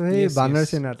কৰি আছো সেই বানাৰ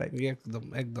সেনা টাইপ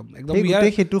একদম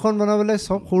এই হেতুখন বনাবলৈ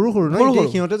সব সৰু সৰু ন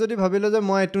সিহঁতে যদি ভাবিলো যে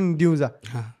মই এটো নিদিও যা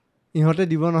ইহঁতে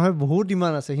দিব নহয় বহুত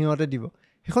ডিমান্ড আছে সিহঁতে দিব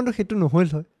সেইখনটো হেতু নহল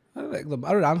হয় একদম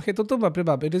আৰু ৰাম হেতুটো বাপৰে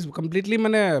বাপ ইট ইজ কমপ্লিটলি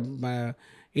মানে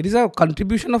it is a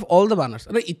কন্ট্ৰিবিউশন of all the বানাৰ্স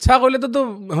আৰু ইচ্ছা কৰিলে তো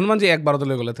হনুমানজি একবাৰতে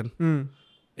লৈ গলেতেন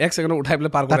এক সেকেন্ড উঠাই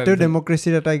পেলাই পাৰ কৰে তাতে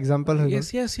ডেমোক্ৰেসিৰ এটা এক্সাম্পল হয়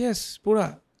yes পুৰা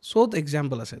সৌত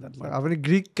এক্সাম্পল আছে তাত আপুনি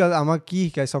গ্ৰীক আমাক কি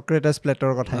শিকায় সক্ৰেটাছ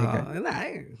প্লেটৰ কথা শিকায় নাই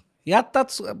ইয়াত তাত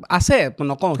আছে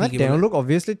নকওঁ তেওঁলোক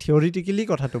অবভিয়াছলি থিয়ৰিটিকেলি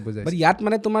কথাটো বুজাইছে বাট ইয়াত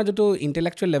মানে তোমাৰ যিটো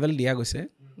ইণ্টেলেকচুৱেল লেভেল দিয়া গৈছে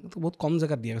সেইটো বহুত কম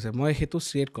জেগাত দিয়া গৈছে মই সেইটো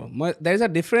শ্ৰেড কৰোঁ মই দেৰ is a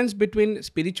difference between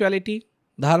spirituality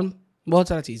ধৰ্ম বহুত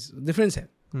সাৰা চিজ ডিফাৰেঞ্চ হে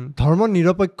ধৰ্ম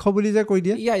নিৰপেক্ষ বুলি যে কৈ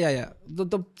দিয়ে yeah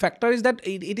the factor is that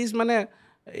it is মানে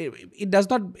it does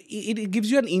not it gives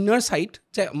you an inner sight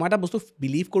যে মই এটা বস্তু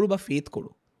বিলিভ কৰোঁ বা ফেথ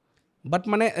কৰোঁ but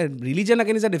মানে religion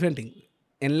again is a different thing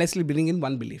endlessly bringing in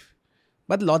one belief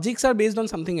but logics are based on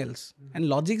something else and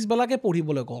logics বলাকে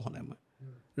পঢ়িবলৈ কওঁ হনে মই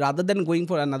rather than going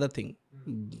for another thing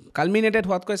culminated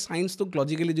হোৱাতকৈ সায়েন্সটোক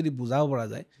লজিকেলি যদি বুজাব পৰা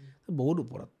যায় বহুত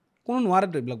ওপৰত কোনো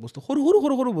নোৱাৰেতো এইবিলাক বস্তু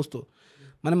সৰু বস্তু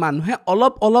মানে মানুহে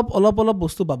অলপ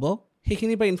বস্তু পাব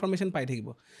সেইখিনিৰ পৰা ইনফৰমেশ্যন পাই থাকিব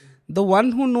দ্য ওৱান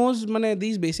হু নোজ মানে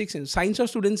দিজ বেচিক ছায়েন্সৰ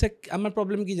ষ্টুডেণ্টছে আমাৰ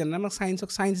প্ৰব্লেম কি জানে আমাক ছায়েন্সক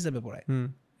ছায়েন্স হিচাপে পঢ়ায়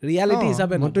ৰিয়েলিটি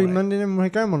হিচাপে মইতো ইমান দিনে মোৰ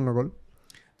সেইকাৰণে মন নগ'ল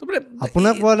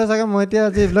আপোনাক কোৱালে চাগে মই এতিয়া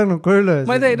আজি এইবিলাক নকৰিলোঁ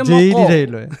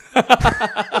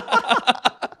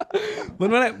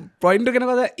মানে পইণ্টটো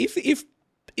কেনেকুৱা যে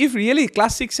ইফ ৰিয়েলি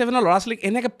ক্লাছ 6-7 ল'ৰা ছোৱালীক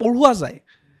এনেকৈ পঢ়োৱা যায়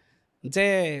যে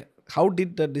how did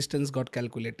the distance got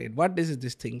calculated, what is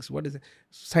these things, what is it?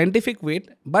 Scientific weight,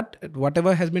 but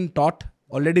whatever has been taught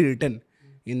already written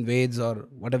in Veds or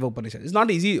whatever Upanishad. It's not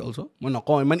easy also.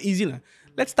 It's easy.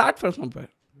 Let's start from somewhere.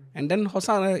 And then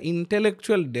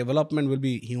intellectual development will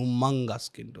be humongous.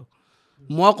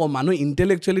 Moi ko manu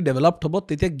intellectually developed hobo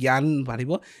tete gyan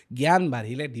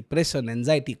barhile depression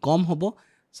anxiety kom hobo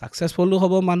successful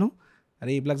hobo manu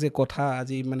আৰু এইবিলাক যে কথা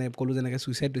আজি মানে ক'লো যেনেকৈ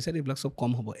suicide এইবিলাক চব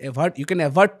কম হ'ব you can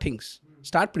avert things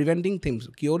start preventing things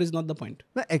কিয়ৰ is not the point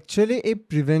actually এই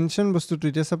প্ৰিভেনশ্যন বস্তুটো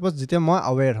এতিয়া ছাপ'জ যেতিয়া মই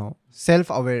আৱেৰ হওঁ ছেল্ফ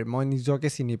আৱেৰ মই নিজকে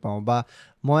চিনি পাওঁ বা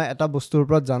মই এটা বস্তুৰ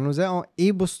ওপৰত জানো যে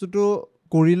এই বস্তুটো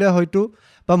কৰিলে হয়তো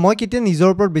বা মই কেতিয়া নিজৰ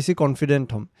ওপৰত বেছি কনফিডেণ্ট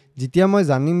হ'ম যেতিয়া মই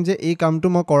জানিম যে এই কামটো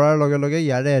মই কৰাৰ লগে লগে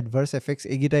ইয়াৰে এডভাৰ্চ এফেক্টছ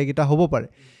এইকেইটা হ'ব পাৰে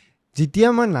যেতিয়া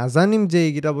মই নাজানিম যে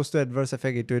এইকেইটা বস্তু এডভাৰ্চ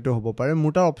এফেক্ট এইটো হ'ব পাৰে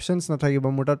মোৰ তাত অপশ্যনছ নাথাকিব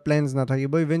মোৰ তাত প্লেনছ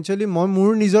নাথাকিব ইভেঞ্চুৱেলি মই মোৰ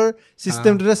নিজৰ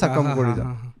ছিষ্টেমটোতে চাকম কৰি যাম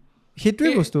সেইটোৱে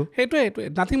বস্তু সেইটোৱে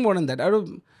নাথিং মোৰ দেন দেট আৰু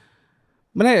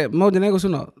মানে মই যেনেকৈ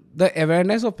কৈছোঁ ন the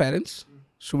awareness of parents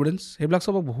students সেইবিলাক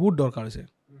চব বহুত দৰকাৰ হৈছে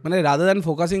মানে ৰাদাৰ দেন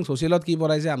ফ'কাছিং ছ'চিয়েলত কি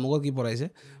পঢ়াইছে আমুকত কি পঢ়াইছে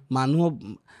মানুহক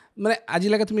মানে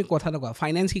আজিলৈকে তুমি কথা নকোৱা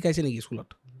ফাইনেন্স শিকাইছে নেকি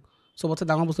স্কুলত চবতছে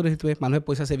ডাঙৰ বস্তুটো সেইটোৱে মানুহে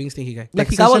পইচা ছেভিংছ নিশিকায়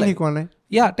শিকোৱা নাই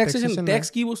টেক্সেশ্যন টেক্স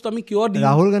কি বস্তু আমি কিয় দিওঁ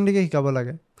ৰাহুল গান্ধীকে শিকাব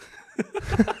লাগে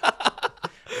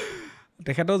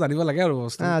তেখেতেও জানিব লাগে আৰু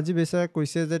বস্তু আজি বেচাৰে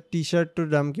কৈছে যে টি চাৰ্টটোৰ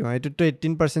দাম কিমান এইটোতো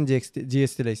 18%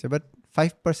 GST লাগিছে বাট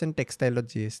 5% টেক্সটাইলত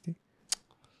GST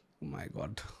my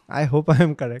god I hope I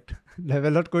am correct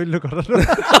লেভেলত কৰিলোঁ কথাটো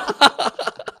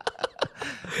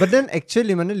বাট দেন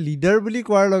একচুৱেলি মানে লিডাৰ বুলি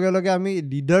কোৱাৰ লগে লগে আমি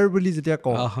লিডাৰ বুলি যেতিয়া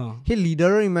কওঁ সেই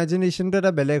লিডাৰৰ ইমেজিনেশ্যনটো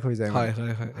এটা বেলেগ হৈ যায়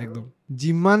একদম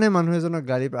যিমানে মানুহ এজনক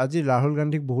গাড়ী আজি ৰাহুল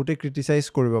গান্ধীক বহুতে ক্ৰিটিচাইজ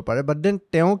কৰিব পাৰে বাট দেন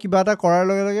তেওঁ কিবা এটা কৰাৰ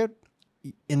লগে লগে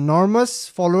এনৰ্মাছ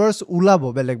ফলোৱাৰ্ছ ওলাব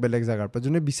বেলেগ জেগাৰ পৰা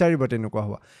যোনে বিচাৰিব তেনেকুৱা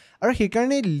হোৱা আৰু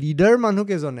সেইকাৰণে লিডাৰ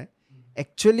মানুহকেইজনে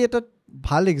একচুৱেলি এটা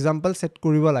ভাল এক্সাম্পল ছেট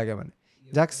কৰিব লাগে মানে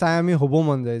যাক চাই আমি হ'ব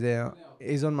মন যায় যে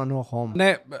এইজন মানুহ হ'ম মানে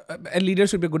leader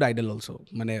should be good idol also'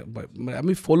 মানে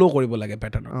আমি ফ'ল' কৰিব লাগে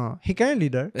পেটাৰ্ণৰ সেইকাৰণে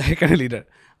লিডাৰ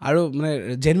আৰু মানে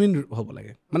জেনুইন হ'ব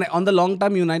লাগে মানে on the long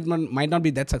term you might not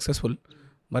B that successful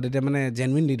বাট এতিয়া মানে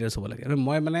জেনুইন লিডাৰ্ছ হ'ব লাগে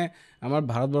মই মানে আমাৰ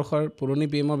ভাৰতবৰ্ষৰ পুৰণি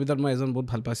PMৰ ভিতৰত মই এজন বহুত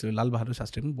ভাল পাইছিলোঁ লাল বাহাদুৰ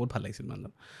শাস্ত্ৰী মোৰ বহুত ভাল লাগিছিল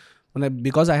মানুহজন মানে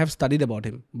because I have studied about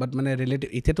him but মানে ৰিলেটিভ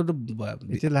এতিয়াতো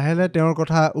এতিয়া লাহে লাহে তেওঁৰ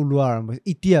কথা ওলোৱা আৰম্ভ হৈছে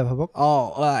এতিয়া ভাবক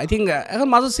আই থিংক এখন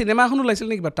মাজত চিনেমা এখন ওলাইছিল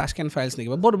নেকি বা টাস্ক এণ্ড ফাইলছ নেকি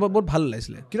বহুত ভাল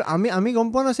ওলাইছিলে কিন্তু আমি গম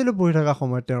পোৱা নাছিলোঁ পঢ়ি থকা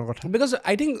সময়ত তেওঁৰ কথা because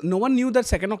I think no one knew that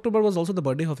 2 October was also' the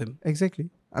birthday of him exactly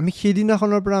আমি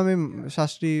সেইদিনাখনৰ পৰা আমি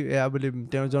শাস্ত্ৰী এয়া বুলি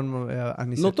তেওঁৰ জন্ম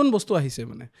আনিছোঁ নতুন বস্তু আহিছে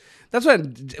মানে that's why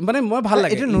মানে মই ভাল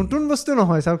লাগে এইটো নতুন বস্তু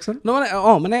নহয় চাওকচোন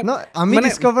মানে আমি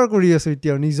ডিস্কভাৰ কৰি আছোঁ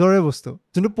এতিয়া নিজৰে বস্তু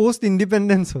যোনটো পষ্ট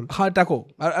ইণ্ডিপেণ্ডেঞ্চ হ'ল হয় তাকো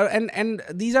and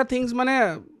these are things মানে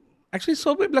actually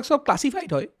চব এইবিলাক চব ক্লাছিফাইড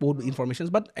হয় বহুত informations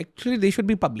but actually they should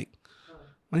be public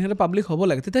মানে সিহঁতে পাব্লিক হ'ব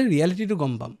লাগে তেতিয়া ৰিয়েলিটিটো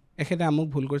গম পাম এখেতে আমুক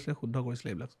ভুল কৰিছিলে শুদ্ধ কৰিছিলে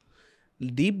এইবিলাক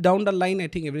deep down the line I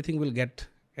think everything will get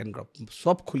unwrapped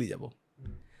চব খুলি যাব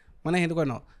মানে সেইটো কয়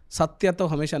ন সত্যটো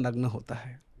হমেশা নগ্ন হোতা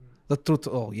হে the truth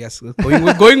yes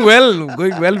going well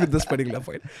with this particular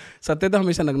point সত্যটো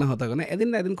হমেশা নগ্ন হোতা মানে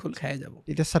এদিন খুল খাই যাব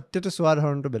এটা সত্যটো চোৱা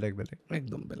ধৰণটো বেলেগ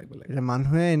একদম বেলেগ এতিয়া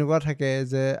মানুহে এনেকুৱা থাকে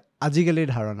যে আজিকালিৰ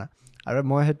ধাৰণা আৰু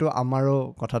মই সেইটো আমাৰো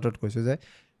কথাটোত কৈছোঁ যে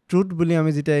ট্ৰুথ বুলি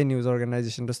আমি যেতিয়া এই নিউজ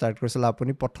অৰ্গেনাইজেশ্যনটো ষ্টাৰ্ট কৰিছিলোঁ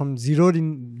আপুনি প্ৰথম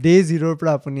ডে 0ৰ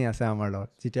পৰা আপুনি আছে আমাৰ লগত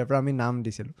যেতিয়াৰ পৰা আমি নাম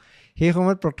দিছিলোঁ সেই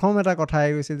সময়ত প্ৰথম এটা কথা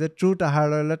আহি গৈছিল যে ট্ৰুথ আহাৰ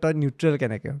ললে তই নিউট্ৰেল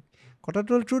কেনেকৈ হ'বি কথাটো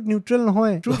হ'ল ট্ৰুথ নিউট্ৰেল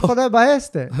নহয় ট্ৰুথ সদায়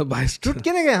বায়াছড ট্ৰুথ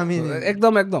কেনেকৈ আমি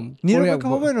একদম নিৰপেক্ষ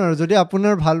হ'বই নোৱাৰোঁ যদি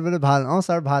আপোনাৰ ভাল বোলে ভাল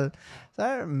ছাৰ ভাল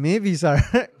ছাৰ মেবি ছাৰ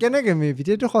কেনেকৈ মেবি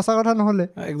এইটো সঁচা কথা নহ'লে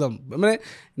একদম মানে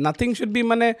নাথিং শুড বি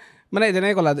মানে মানে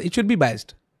যেনেকৈ ক'লা it should be biased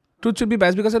truth should be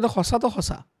biased because এইটো সঁচাটো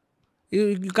সঁচা ইউ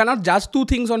কেনট জাজ two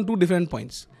things on two different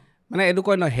points মানে এইটো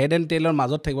কয় ন হেড এণ্ড টেইলৰ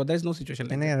মাজত থাকিব দেৰ ইজ ন চিটুৱেশ্যন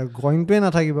এনেকৈ আৰু গইংটোৱে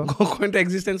নাথাকিব গইংটো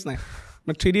এক্সিষ্টেঞ্চ নাই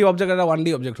 3D অবজেক্ট এটা 1D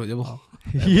অবজেক্ট হৈ যাব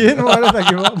সিয়ে নোৱাৰে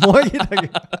থাকিব মই কি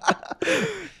থাকিম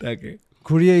তাকে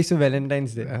ঘূৰি আহিছোঁ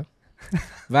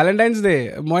ভেলেণ্টাইন্স ডে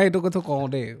মই এইটো কথা কওঁ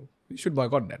দেই ইউ শুড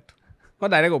বয়কট ডেট মই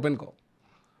ডাইৰেক্ট অ'পেন কওঁ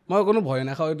মই কোনো ভয়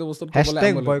নাখাওঁ এইটো বস্তুত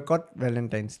বয়কট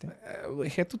ভেলেণ্টাইন্স ডে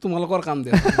সেইটো তোমালোকৰ কাম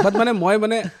দিয়া বাট মানে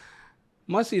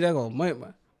মই চিধা কওঁ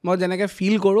মই যেনেকৈ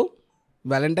ফিল কৰোঁ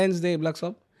ভেলেণ্টাইন্স ডে এইবিলাক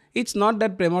চব ইটছ নট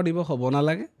ডেট প্ৰেমৰ দিৱস হ'ব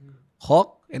নালাগে হওক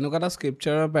এনেকুৱা এটা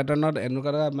স্ক্ৰিপচাৰৰ পেটাৰ্ণত এনেকুৱা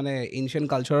এটা মানে এনচিয়েণ্ট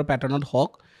কালচাৰৰ পেটাৰ্ণত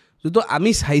হওক যিটো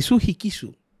আমি চাইছোঁ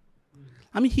শিকিছোঁ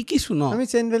ন আমি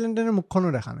চেইণ্ট ভেলেণ্টাইনৰ মুখখনো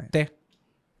দেখা নাই তে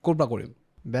ক'ৰ পৰা কৰিম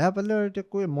বেয়া পালে আৰু এতিয়া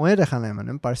কৈ ময়ে দেখা নাই মানে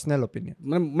পাৰ্চনেল অপিনিয়ন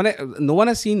মানে no one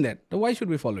has seen that why should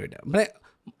be follow' it মানে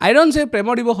আই ডণ্ট চে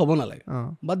প্ৰেমৰ দিৱস হ'ব নালাগে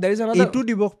বাট দেৰ ইজ এইটো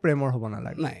দিৱস প্ৰেমৰ হ'ব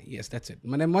নালাগে নাই য়েছ ডেটছ ইট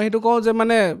মানে মই সেইটো কওঁ যে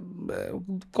মানে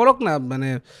কৰক না মানে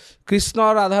কৃষ্ণ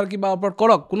ৰাধাৰ কিবা ওপৰত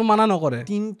কৰক কোনো মানা নকৰে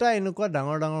 3টা এনেকুৱা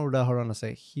ডাঙৰ ডাঙৰ উদাহৰণ আছে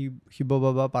শিৱ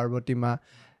বাবা পাৰ্বতী মা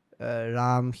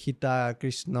ৰাম সীতা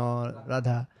কৃষ্ণ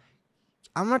ৰাধা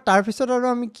আমাৰ তাৰপিছত আৰু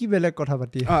আমি কি বেলেগ কথা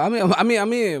পাতি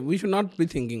আমি we should not be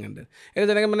thinking and এইটো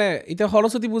যেনেকৈ মানে এতিয়া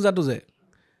সৰস্বতী পূজাটো যে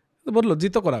বহুত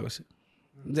লজ্জিত কৰা গৈছে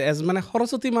যে এজ মানে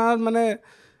সৰস্বতী মাৰ মানে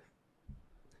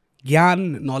জ্ঞান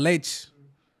নলেজ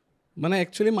মানে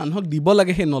একচুৱেলি মানুহক দিব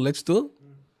লাগে সেই নলেজটো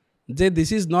যে দিছ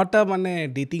ইজ নট আ মানে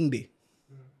ডেটিং ডে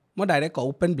মই ডাইৰেক্ট কওঁ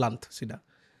অ'পেন ব্লাণ্ট চিধা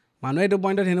মানুহে এইটো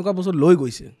পইণ্টত সেনেকুৱা বস্তু লৈ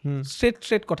গৈছে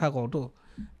ষ্ট্ৰেইট কথা কওঁতো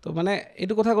তো মানে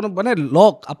এইটো কথা কোনো মানে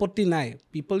লগ আপত্তি নাই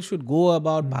পিপল শুড গ'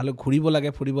 এবাউট ভাল ঘূৰিব লাগে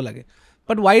ফুৰিব লাগে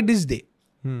বাট ৱাই দিছ ডে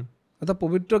এটা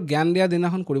পবিত্ৰ জ্ঞান দিয়া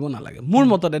দিনাখন কৰিব নালাগে মোৰ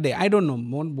মততে দে আই ডণ্ট ন'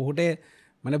 মোৰ বহুতে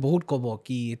মানে বহুত ক'ব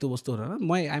কি এইটো বস্তু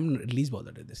মই I am really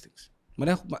bother this things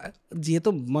মানে যিহেতু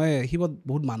মই শিৱত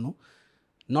বহুত মানুহ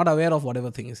not aware of what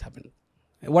ever thing is happen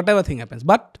what ever thing happens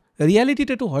but ৰিয়েলিটিত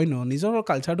এইটো হয় ন নিজৰ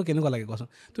কালচাৰটো কেনেকুৱা লাগে কোৱাচোন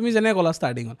তুমি যেনে ক'লা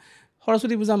ষ্টাৰ্টিঙত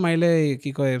সৰস্বতী পূজা মাৰিলে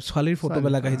কি কয় ছোৱালীৰ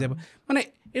ফটোবিলাক আহি যাব মানে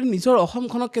এইটো নিজৰ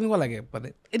অসমখনক কেনেকুৱা লাগে মানে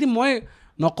এতিয়া মই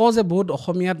নকওঁ যে বহুত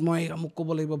অসমীয়াত মই মোক ক'ব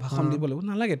লাগিব ভাষণ দিব লাগিব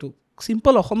নালাগে এইটো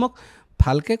চিম্পল অসমক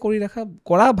ভালকৈ কৰি ৰাখা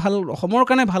কৰা ভাল অসমৰ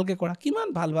কাৰণে ভালকৈ কৰা কিমান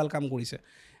ভাল ভাল কাম কৰিছে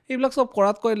এইবিলাক চব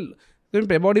কৰাতকৈ তুমি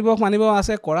প্ৰেমৰ দিৱস মানিব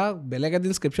আছে কৰা বেলেগ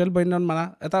এদিন স্ক্ৰিপচুৱেল পইণ্টত মানা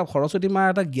এটা সৰস্বতী মাৰ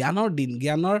এটা জ্ঞানৰ দিন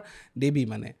জ্ঞানৰ দেৱী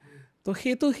মানে তো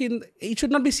সেইটো it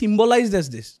should not be symbolized as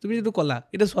this তুমি যিটো ক'লা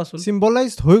এতিয়া চোৱাচোন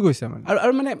চিম্বলাইজড হৈ গৈছে মানে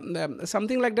আৰু মানে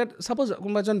ছামথিং লাইক ডেট ছাপ'জ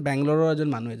কোনোবা এজন বেংগলোৰৰ এজন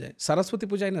মানুহে যায় সৰস্বতী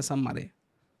পূজাই নাচাম মাৰে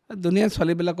দুনিয়াৰ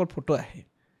ছোৱালীবিলাকৰ ফটো আহে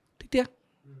তেতিয়া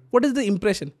হোৱাট ইজ দ্য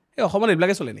ইম্প্ৰেশ্যন এই অসমত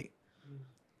এইবিলাকে চলে নেকি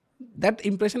that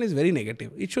impression is very negative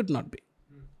it should not be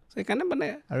সেইকাৰণে মানে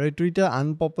আৰু এইটো এতিয়া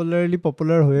আনপপুলাৰলি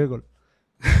পপুলাৰ হৈয়ে গ'ল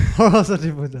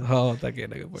সৰস্বতী পূজা তাকে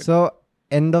so'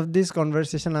 end of this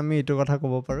conversation আমি এইটো কথা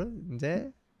ক'ব পাৰোঁ যে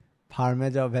ফাৰ্মে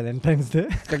যাওঁ ভেলেণ্টাইন্স ডে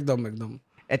একদম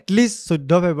এটলিষ্ট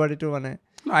 14 ফেব্ৰুৱাৰীটো মানে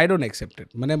আই ডোণ্ট একচেপ্ট ইট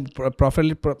মানে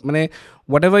প্ৰপাৰলি মানে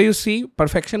what ever you see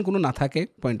perfection কোনো নাথাকে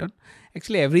পইণ্টত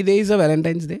actually every day is a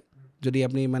Valentine's day যদি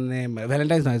আপুনি মানে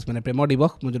ভেলেণ্টাইন্স নহয় মানে প্ৰেমৰ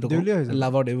দিৱস মই যিটো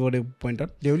লাভৰ ডে পইণ্টত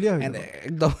দেউলীয়া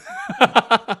একদম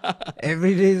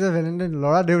every day is a Valentine's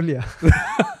ল'ৰা দেউলীয়া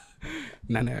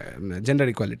নাই জেণ্ডাৰ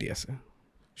ইকুৱালিটি আছে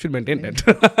শুড মেইনটেইন ডেট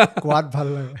কোৱাত ভাল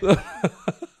লাগে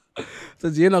তো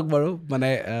যিয়ে নক বাৰু মানে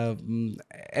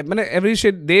every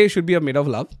day should be a made of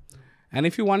love and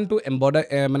if you want to এম্বডাৰ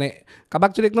মানে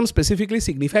কাৰোবাক যদি একদম স্পেচিফিকলি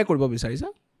ছিগনিফাই কৰিব বিচাৰিছা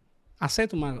আছে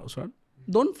তোমাৰ ওচৰত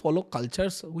don't follow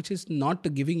cultures which is not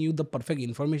giving you the perfect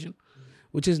information,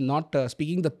 which is not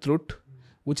speaking the truth,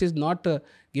 which is not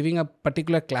giving a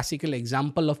particular classical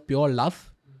example of pure love,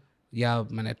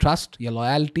 trust,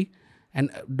 loyalty, and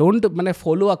don't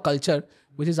follow a culture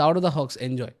which is out of the hoax.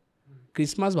 Enjoy.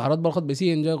 Christmas ভাৰতবৰ্ষত বেছি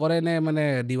enjoy কৰে নে মানে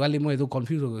দিৱালী মই এইটো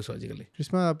confuse হৈ গৈছোঁ আজিকালি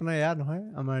ক্ৰিছমাছ আপোনাৰ ইয়াত নহয়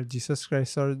আমাৰ জিছাছ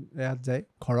ক্ৰাইষ্টৰ ইয়াত যায়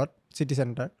ঘৰত চিটি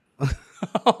চেণ্টাৰ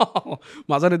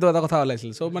মাজত এইটো এটা কথা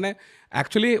ওলাইছিল চ' মানে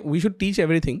একচুৱেলি উই শুড টিচ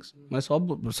এভৰিথিংছ মই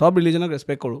চব ৰিলিজনক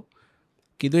ৰেচপেক্ট কৰোঁ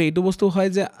কিন্তু এইটো বস্তু হয়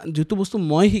যে যিটো বস্তু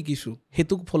মই শিকিছোঁ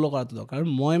সেইটোক ফ'ল' কৰাটো দৰকাৰ আৰু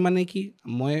মই মানে কি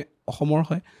মই অসমৰ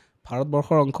হয়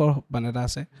ভাৰতবৰ্ষৰ অংশ মানে এটা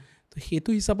আছে তো সেইটো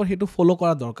হিচাপত সেইটো ফ'ল'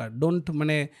 কৰা দৰকাৰ ডোণ্ট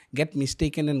মানে গেট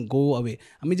মিষ্টেকেন এণ্ড গ' আৱে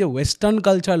আমি যে ৱেষ্টাৰ্ণ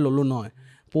কালচাৰ ল'লোঁ নহয়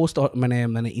পষ্ট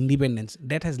মানে independence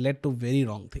date has lead two very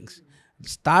ৰং থিংছ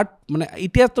ষ্টাৰ্ট মানে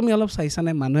এতিয়া তুমি অলপ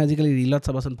চাইছানে মানুহে আজিকালি ৰিলত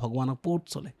চাবাচোন ভগৱানক বহুত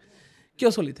চলে কিয়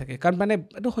চলি থাকে কাৰণ মানে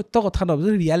এইটো সত্য কথা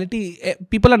নহয় ৰিয়েলিটি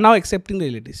পিপল আৰ নাও একচেপ্টিং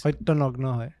ৰিয়েলিটিজ সত্য নগ্ন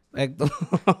হয় একদম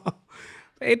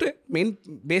এইটোৱে মেইন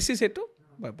বেচিছ এইটো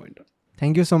বাই পইণ্টত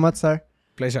thank you so' much sir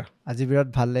pleasure আজি বিৰাট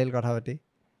ভাল লাগিল কথা পাতি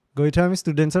গৈ থৈ আমি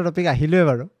ষ্টুডেণ্টছৰ টপিক আহিলোৱে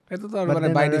বাৰু এইটোতো আৰু মানে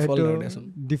বাই ডিফল্ট আৰু দেচোন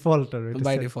ডিফল্ট আৰু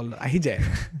বাই ডিফল্ট আহি যায়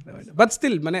বাট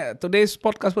ষ্টিল মানে today's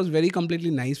podcast was very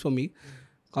completely nice for me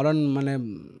কাৰণ মানে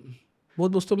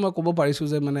বহুত বস্তু মই ক'ব পাৰিছোঁ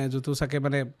যে মানে যোনটো চাগে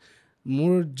মানে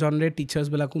মোৰ জনৰে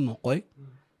টিচাৰ্ছবিলাকো নকয়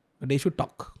দে শুড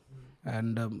টক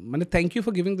এণ্ড মানে thank you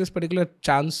for giving this particular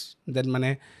chance then মানে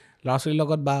ল'ৰা ছোৱালীৰ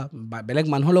লগত বা বেলেগ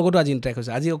মানুহৰ লগতো আজি ইণ্টাৰেক্ট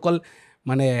হৈছে আজি অকল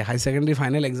মানে হাই ছেকেণ্ডেৰী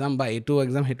ফাইনেল এক্সাম বা এইটো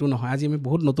এক্সাম সেইটো নহয় আজি আমি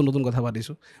বহুত নতুন নতুন কথা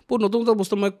পাতিছোঁ বহুত নতুন নতুন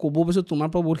বস্তু মই ক'ব বিচাৰোঁ তোমাৰ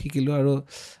পৰা বহুত শিকিলোঁ আৰু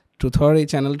ট্ৰুথৰ এই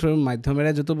চেনেলটোৰ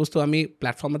মাধ্যমেৰে যিটো বস্তু আমি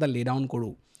প্লেটফৰ্ম এটা লে ডাউন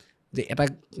কৰোঁ যে এটা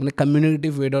মানে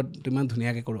কমিউনিকেটিভ ৱেডত ইমান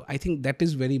ধুনীয়াকৈ কৰোঁ I think that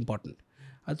is very important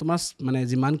আৰু তোমাৰ মানে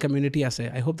যিমান কমিউনিটি আছে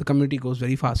I hope the community goes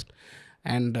very fast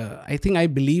and I think I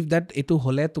believe that এইটো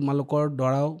হ'লে তোমালোকৰ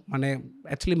দ্বাৰাও মানে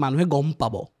একচুৱেলি মানুহে গম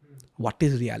পাব হোৱাট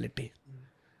ইজ ৰিয়েলিটি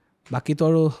বাকীতো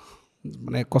আৰু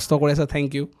মানে কষ্ট কৰি আছে থেংক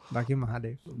ইউ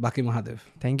বাকী Mahadev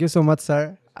thank you so' much sir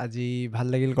আজি ভাল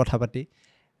লাগিল কথা পাতি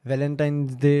ভেলেণ্টাইনছ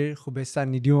ডে'ৰ শুভেচ্ছা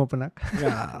নিদিওঁ আপোনাক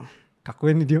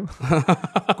কাকোৱে নিদিওঁ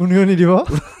কোনেও নিদিব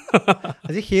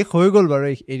আজি শেষ হৈ গ'ল বাৰু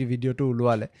এই ভিডিঅ'টো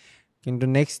ওলোৱালে কিন্তু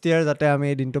নেক্সট ইয়াৰ যাতে আমি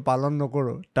এই দিনটো পালন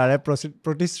নকৰোঁ তাৰে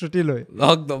প্ৰতিশ্ৰুতি লৈ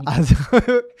আজি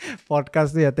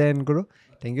পডকাষ্টটো ইয়াতে এণ্ড কৰোঁ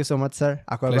thank you so' much sir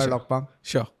আকৌ এবাৰ লগ পাম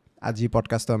চিয়'ৰ আজি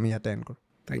পডকাষ্টটো আমি ইয়াতে এণ্ড কৰোঁ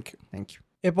থেংক ইউ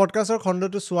এই পডকাষ্টৰ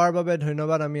খণ্ডটো চোৱাৰ বাবে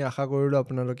ধন্যবাদ আমি আশা কৰিলোঁ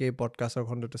আপোনালোকে এই পডকাষ্টৰ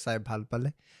খণ্ডটো চাই ভাল পালে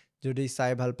যদি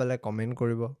চাই ভাল পালে কমেণ্ট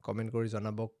কৰি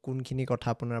জনাব কোনখিনি কথা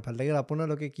আপোনাৰ ভাল লাগিল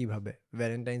আপোনালোকে কি ভাবে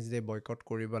ভেলেণ্টাইনছ ডে বয়কট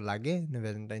কৰিব লাগে নে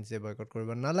ভেলেণ্টাইনছ ডে বয়কট কৰিব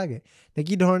নালাগে নে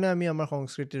কি ধৰণে আমি আমাৰ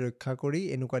সংস্কৃতি ৰক্ষা কৰি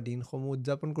এনেকুৱা দিনসমূহ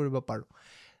উদযাপন কৰিব পাৰোঁ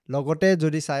লগতে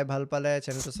যদি চাই ভাল পালে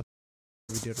চেনেলটো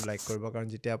ভিডিঅ'টো লাইক কৰিব কাৰণ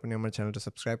যেতিয়া আপুনি আমাৰ চেনেলটো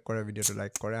ছাবস্ক্ৰাইব কৰে ভিডিঅ'টো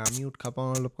লাইক কৰে আমি উৎসাহ পাওঁ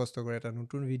অলপ কষ্ট কৰে এটা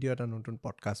নতুন ভিডিঅ' এটা নতুন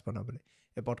পডকাষ্ট বনাবলৈ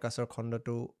এই পডকাষ্টৰ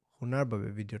খণ্ডটো শুনাৰ বাবে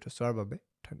ভিডিঅ'টো চোৱাৰ বাবে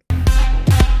ধন্যবাদ